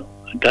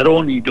 that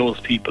only those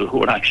people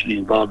who are actually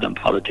involved in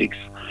politics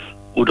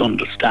would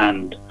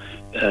understand.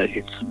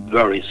 It's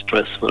very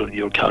stressful.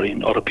 You're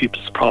carrying other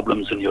people's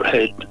problems in your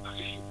head,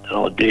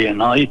 day and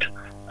night,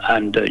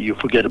 and you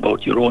forget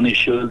about your own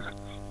issues,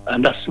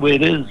 and that's the way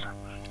it is.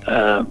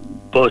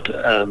 But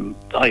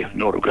I have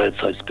no regrets.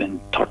 I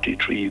spent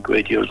 33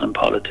 great years in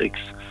politics,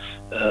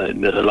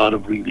 met a lot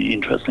of really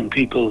interesting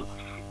people,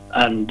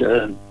 and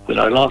when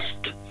I lost,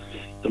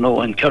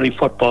 in Kerry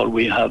football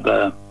we have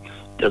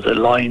there's a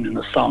line in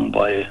a song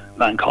by a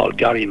man called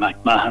Gary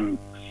McMahon.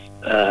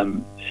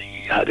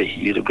 He had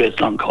a great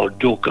song called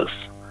Docus,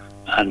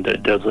 and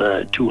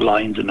there's 2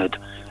 lines in it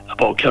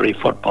about Kerry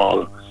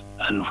football,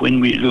 and when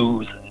we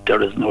lose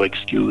there is no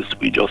excuse,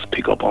 we just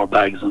pick up our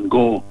bags and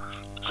go.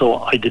 So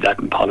I did that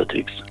in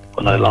politics.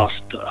 When I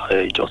lost,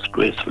 I just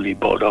gracefully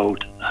bowed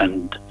out,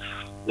 and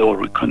no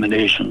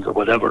recriminations or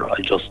whatever. I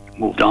just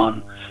moved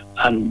on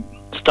and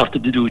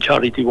started to do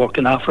charity work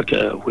in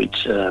Africa,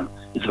 which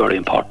is very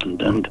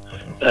important, and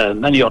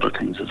many other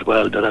things as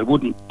well that I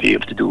wouldn't be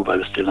able to do if I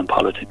was still in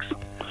politics.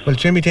 Well,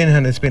 Jimmy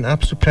Deenihan, it's been an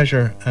absolute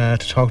pleasure to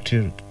talk to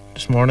you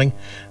this morning.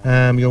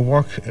 Your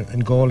work in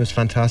Goal is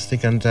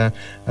fantastic, and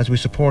as we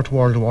support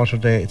World Water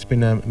Day, it's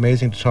been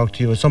amazing to talk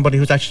to you as somebody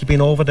who's actually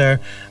been over there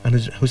and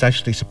who's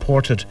actually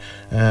supported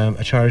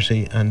a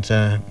charity, and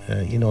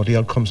the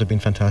outcomes have been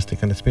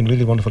fantastic, and it's been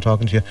really wonderful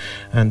talking to you,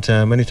 and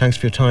many thanks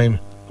for your time.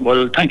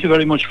 Well, thank you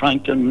very much,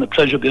 Frank, and a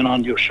pleasure being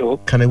on your show.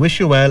 Can I wish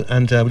you well,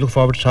 and we look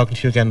forward to talking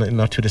to you again in the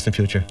not too distant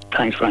future.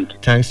 Thanks, Frank.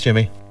 Thanks,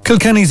 Jimmy.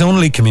 Kilkenny's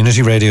only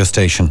community radio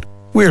station.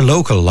 We're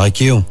local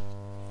like you.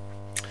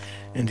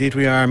 Indeed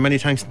we are. Many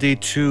thanks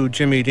indeed to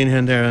Jimmy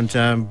Deenihan there, and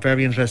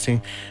very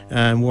interesting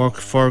work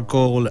for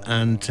Goal,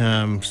 and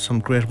some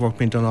great work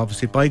being done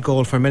obviously by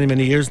Goal for many,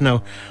 many years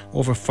now,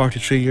 over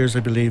 43 years I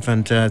believe,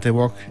 and they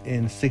work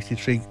in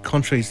 63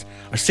 countries,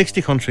 or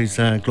 60 countries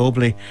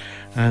globally,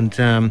 and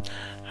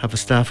have a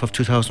staff of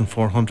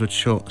 2,400.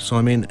 So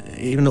I mean,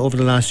 even over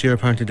the last year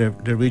apparently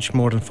they reached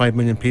more than 5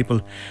 million people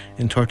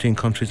in 13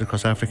 countries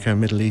across Africa,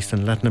 Middle East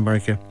and Latin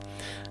America,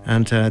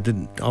 and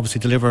they obviously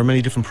deliver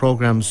many different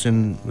programs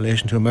in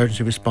relation to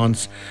emergency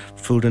response,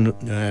 food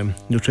and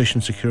nutrition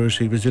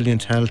security,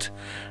 resilient health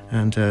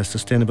and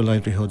sustainable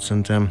livelihoods,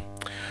 and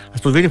I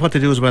suppose really what they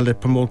do as well, they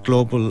promote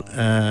global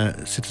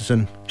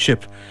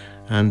citizenship,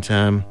 and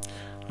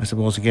I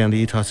suppose again the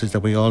ethos is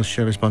that we all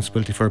share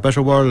responsibility for a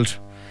better world.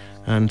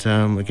 And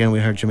again, we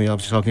heard Jimmy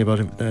obviously talking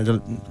about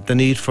the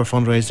need for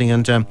fundraising,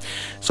 and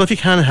so if you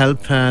can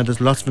help,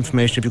 there's lots of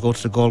information if you go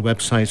to the Goal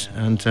website,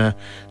 and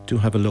do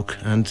have a look.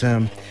 And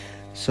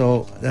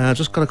so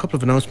just got a couple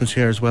of announcements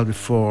here as well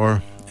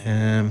before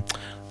I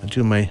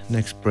do my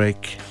next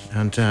break,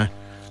 and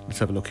let's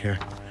have a look here.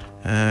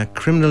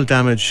 Criminal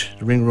damage,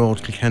 Ring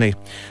Road, Kilkenny.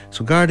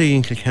 So Gardaí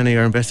in Kilkenny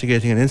are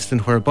investigating an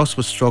incident where a bus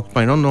was struck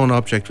by an unknown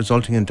object,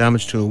 resulting in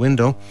damage to a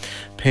window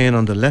pane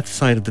on the left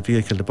side of the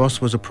vehicle. The bus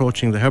was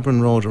approaching the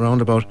Hebron Road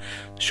around about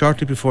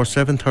shortly before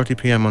 7:30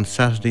 p.m. on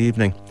Saturday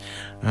evening,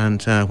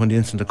 and when the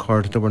incident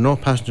occurred there were no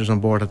passengers on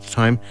board at the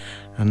time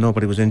and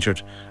nobody was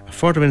injured. A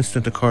further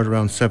incident occurred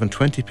around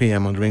 7:20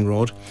 p.m. on Ring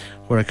Road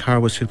where a car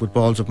was hit with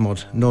balls of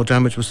mud. No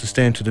damage was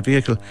sustained to the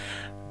vehicle,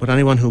 but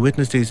anyone who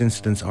witnessed these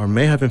incidents or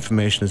may have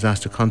information is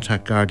asked to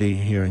contact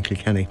Gardaí here in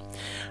Kilkenny.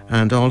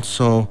 And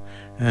also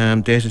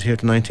dated here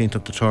the 19th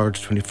of the 3rd,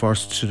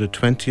 21st to the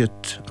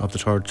 20th of the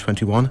 3rd,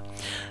 21.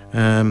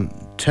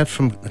 Theft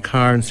from a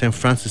car in St.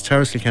 Francis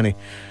Terrace, Kilkenny.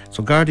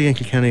 So Gardaí in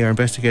Kilkenny are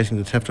investigating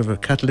the theft of a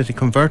catalytic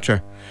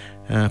converter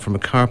from a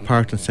car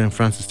parked in St.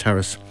 Francis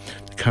Terrace.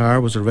 The car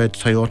was a red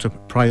Toyota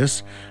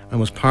Prius and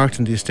was parked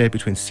in the estate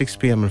between 6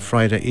 p.m. on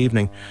Friday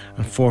evening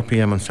and 4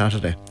 p.m. on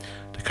Saturday.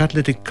 The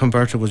catalytic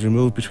converter was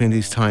removed between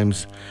these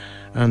times,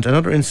 and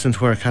another incident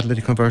where a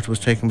catalytic converter was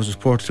taken was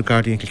reported to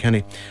Gardaí in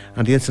Kilkenny,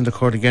 and the incident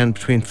occurred again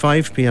between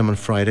 5 p.m. on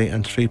Friday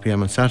and 3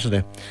 p.m. on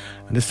Saturday,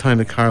 and this time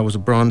the car was a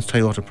bronze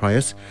Toyota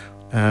Prius,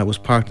 was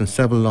parked in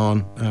Seville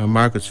Lawn,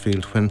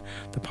 Margaret's-field, when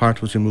the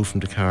part was removed from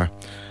the car.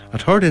 A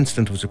third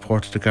incident was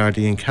reported to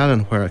Gardaí in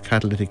Callan where a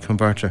catalytic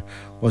converter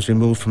was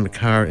removed from the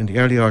car in the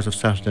early hours of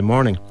Saturday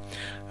morning,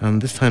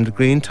 and this time the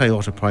green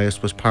Toyota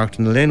Prius was parked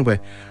in the laneway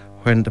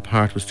when the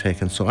part was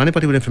taken. So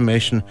anybody with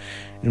information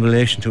in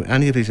relation to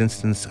any of these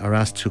incidents are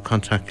asked to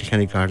contact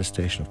Kilkenny Garda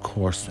Station, of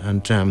course.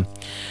 And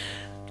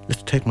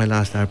let's take my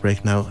last hour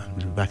break now, and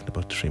we'll be back in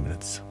about 3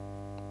 minutes.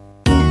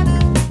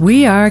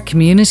 We are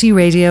Community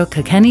Radio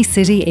Kilkenny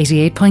City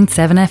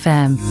 88.7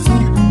 FM.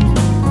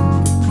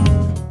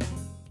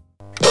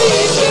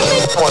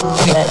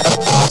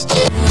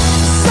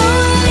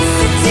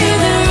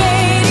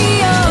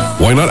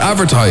 Why not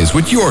advertise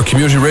with your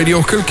community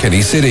radio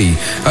Kilkenny City,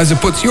 as it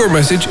puts your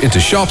message into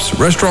shops,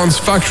 restaurants,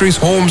 factories,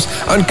 homes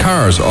and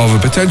cars of a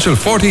potential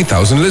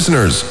 40,000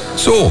 listeners.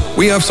 So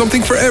we have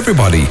something for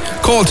everybody.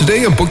 Call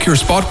today and book your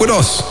spot with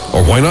us.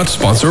 Or why not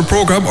sponsor a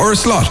programme or a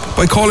slot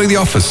by calling the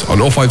office on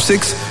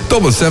 056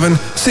 77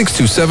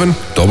 627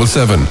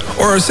 77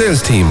 or our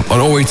sales team on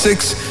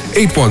 086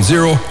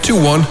 810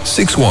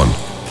 2161.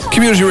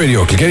 Community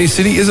Radio Kilkenny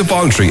City is a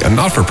voluntary and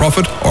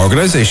not-for-profit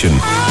organisation.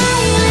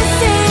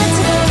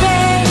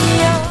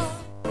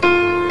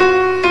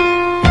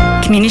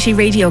 Community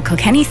Radio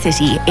Kilkenny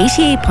City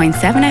 88.7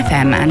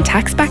 FM and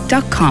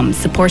taxback.com,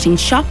 supporting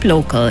Shop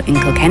Local in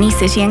Kilkenny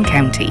City and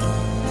County.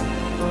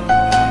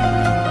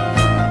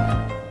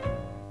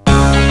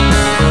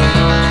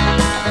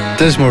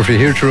 Des Murphy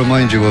here to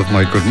remind you of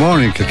my Good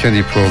Morning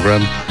Kilkenny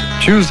programme,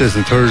 Tuesdays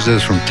and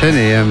Thursdays from 10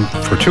 a.m.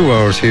 for 2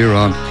 hours here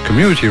on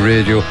Community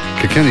Radio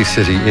Kilkenny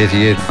City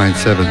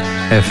 88.7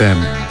 FM.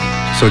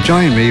 So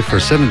join me for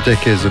 7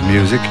 decades of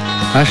music,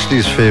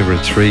 Ashley's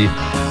favourite 3,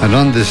 and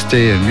on this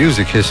day in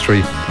music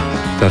history.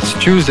 That's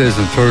Tuesdays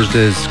and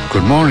Thursdays,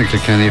 Good Morning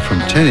Kilkenny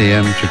from 10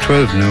 a.m. to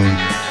 12 noon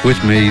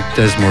with me,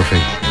 Des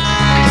Murphy.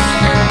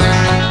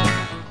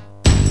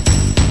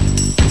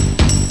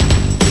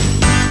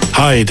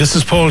 Hi, this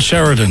is Paul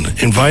Sheridan,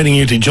 inviting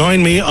you to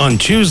join me on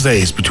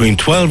Tuesdays between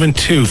 12 and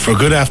 2 for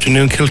Good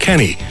Afternoon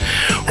Kilkenny,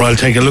 where I'll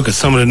take a look at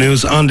some of the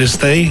news on this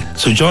day.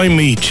 So join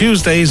me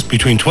Tuesdays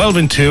between 12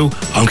 and 2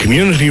 on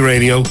Community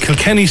Radio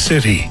Kilkenny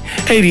City,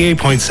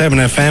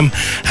 88.7 FM,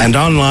 and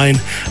online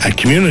at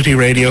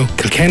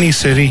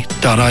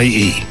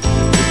communityradiokilkennycity.ie.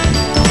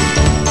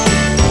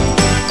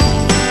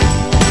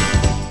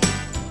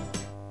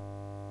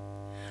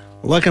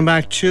 Welcome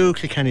back to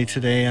Kilkenny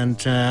Today,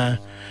 and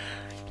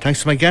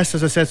thanks to my guests,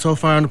 as I said, so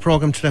far on the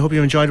programme today. I hope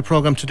you enjoyed the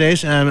programme to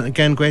date.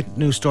 Again, great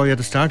news story at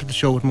the start of the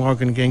show with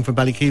Morgan Ging from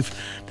Ballykeefe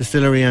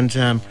Distillery, and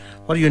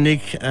what a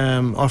unique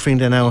offering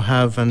they now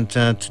have, and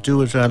to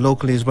do it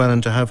locally as well,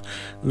 and to have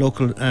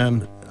local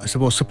I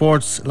suppose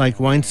supports like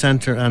Wine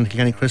Centre and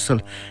Kilkenny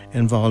Crystal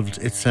involved.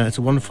 It's a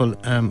wonderful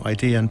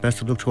idea, and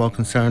best of luck to all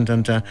concerned.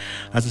 And as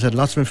I said,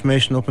 lots of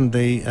information up on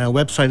the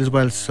website as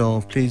well,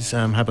 so please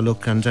have a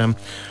look, and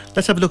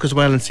let's have a look as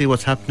well and see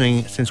what's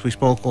happening since we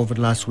spoke over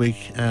the last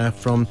week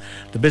from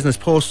the Business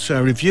Post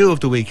review of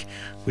the week,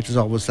 which is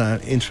always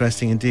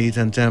interesting indeed.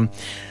 And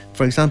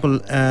for example,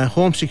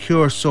 Home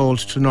Secure sold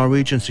to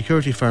Norwegian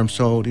security firm.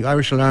 So the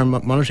Irish alarm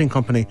monitoring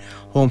company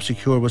Home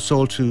Secure was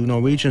sold to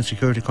Norwegian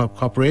Security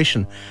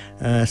Corporation,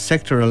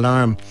 Sector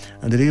Alarm,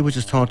 and the deal, which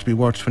is thought to be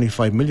worth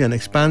 25 million,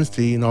 expands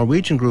the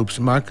Norwegian group's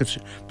market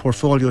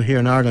portfolio here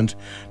in Ireland,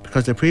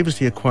 because they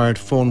previously acquired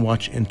Phone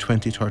Watch in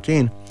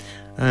 2013.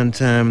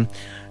 And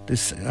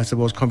this, I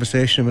suppose,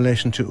 conversation in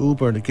relation to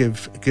Uber that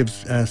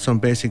gives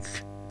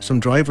some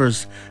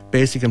drivers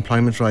basic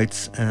employment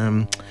rights,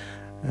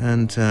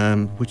 and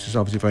which is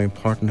obviously very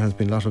important, has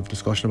been a lot of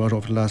discussion about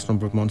over the last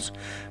number of months.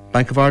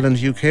 Bank of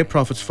Ireland UK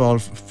profits fall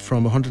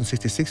from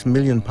 £166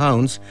 million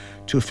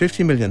to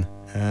 50 million,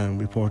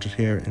 reported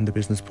here in the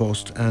Business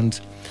Post.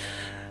 And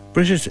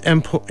British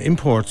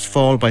imports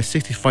fall by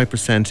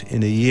 65%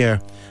 in a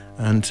year.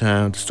 And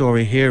the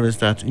story here is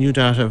that new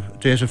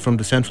data from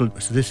the Central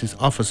Statistics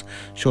Office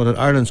show that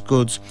Ireland's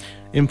goods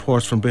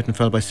imports from Britain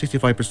fell by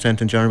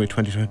 65% in January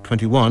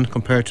 2021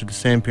 compared to the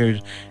same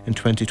period in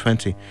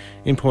 2020.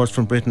 Imports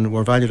from Britain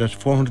were valued at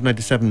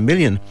 497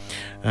 million,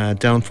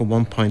 down from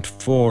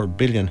 1.4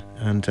 billion,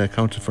 and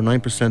accounted for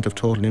 9% of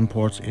total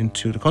imports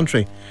into the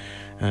country.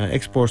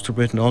 Exports to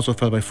Britain also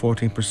fell by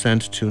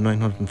 14% to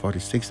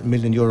 946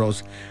 million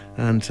euros.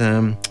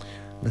 And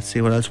let's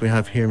see what else we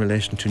have here in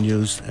relation to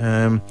news.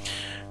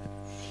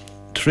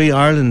 3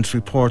 Ireland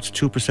reports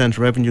 2%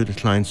 revenue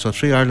decline. So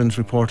 3 Ireland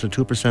reported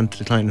 2%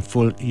 decline in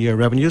full year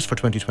revenues for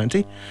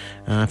 2020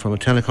 from a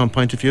telecom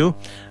point of view.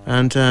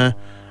 And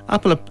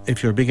Apple,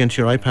 if you're big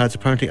into your iPads,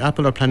 apparently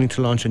Apple are planning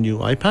to launch a new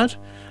iPad.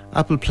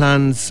 Apple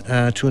plans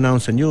to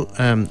announce a new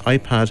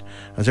iPad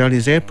as early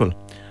as April,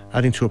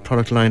 adding to a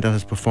product line that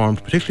has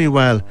performed particularly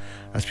well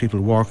as people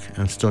work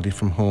and study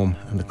from home.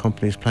 And the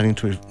company is planning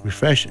to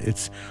refresh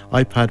its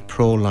iPad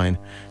Pro line.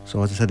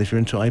 So as I said, if you're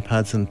into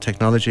iPads and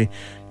technology,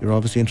 you're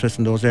obviously interested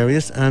in those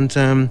areas. And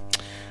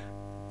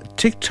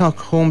TikTok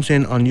homes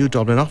in on new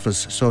Dublin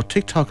office. So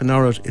TikTok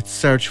narrowed its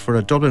search for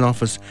a Dublin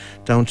office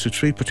down to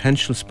 3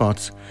 potential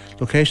spots.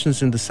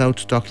 Locations in the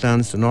South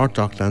Docklands, the North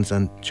Docklands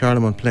and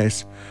Charlemont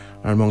Place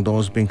are among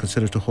those being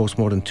considered to host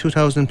more than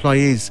 2,000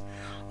 employees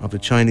of the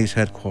Chinese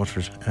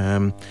headquartered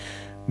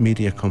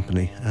media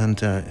company. And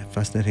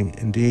fascinating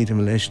indeed in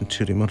relation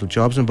to the amount of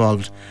jobs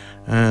involved.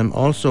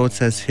 Also, it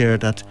says here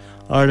that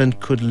Ireland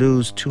could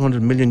lose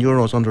 200 million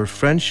euros under a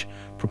French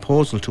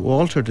proposal to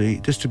alter the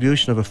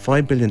distribution of a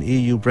 5 billion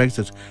EU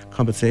Brexit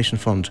compensation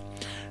fund.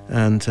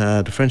 And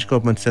the French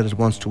government said it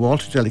wants to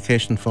alter the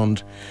allocation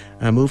fund,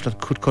 a move that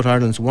could cut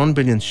Ireland's 1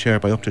 billion share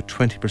by up to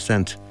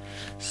 20%.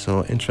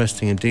 So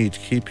interesting indeed.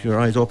 Keep your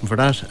eyes open for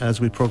that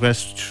as we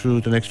progress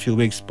through the next few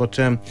weeks. But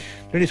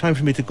nearly time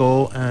for me to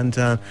go. And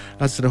as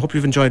I said, I hope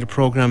you've enjoyed the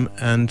programme,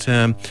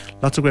 and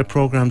lots of great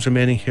programmes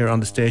remaining here on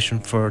the station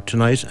for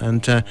tonight.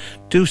 And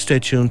do stay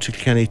tuned to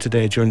Kilkenny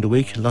Today during the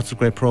week. Lots of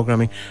great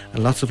programming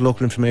and lots of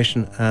local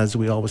information, as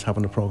we always have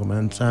on the programme.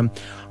 And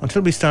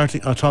until we start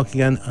talk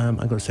again, I'm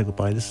going to say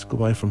goodbye. This is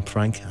goodbye from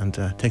Frank, and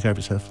take care of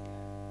yourself.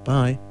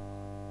 Bye.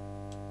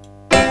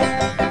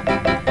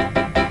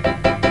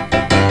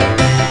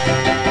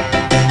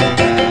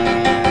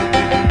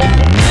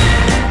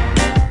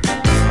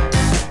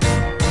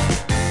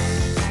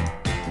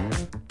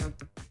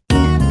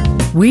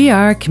 We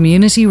are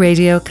Community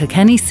Radio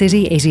Kilkenny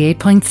City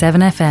 88.7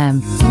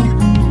 FM.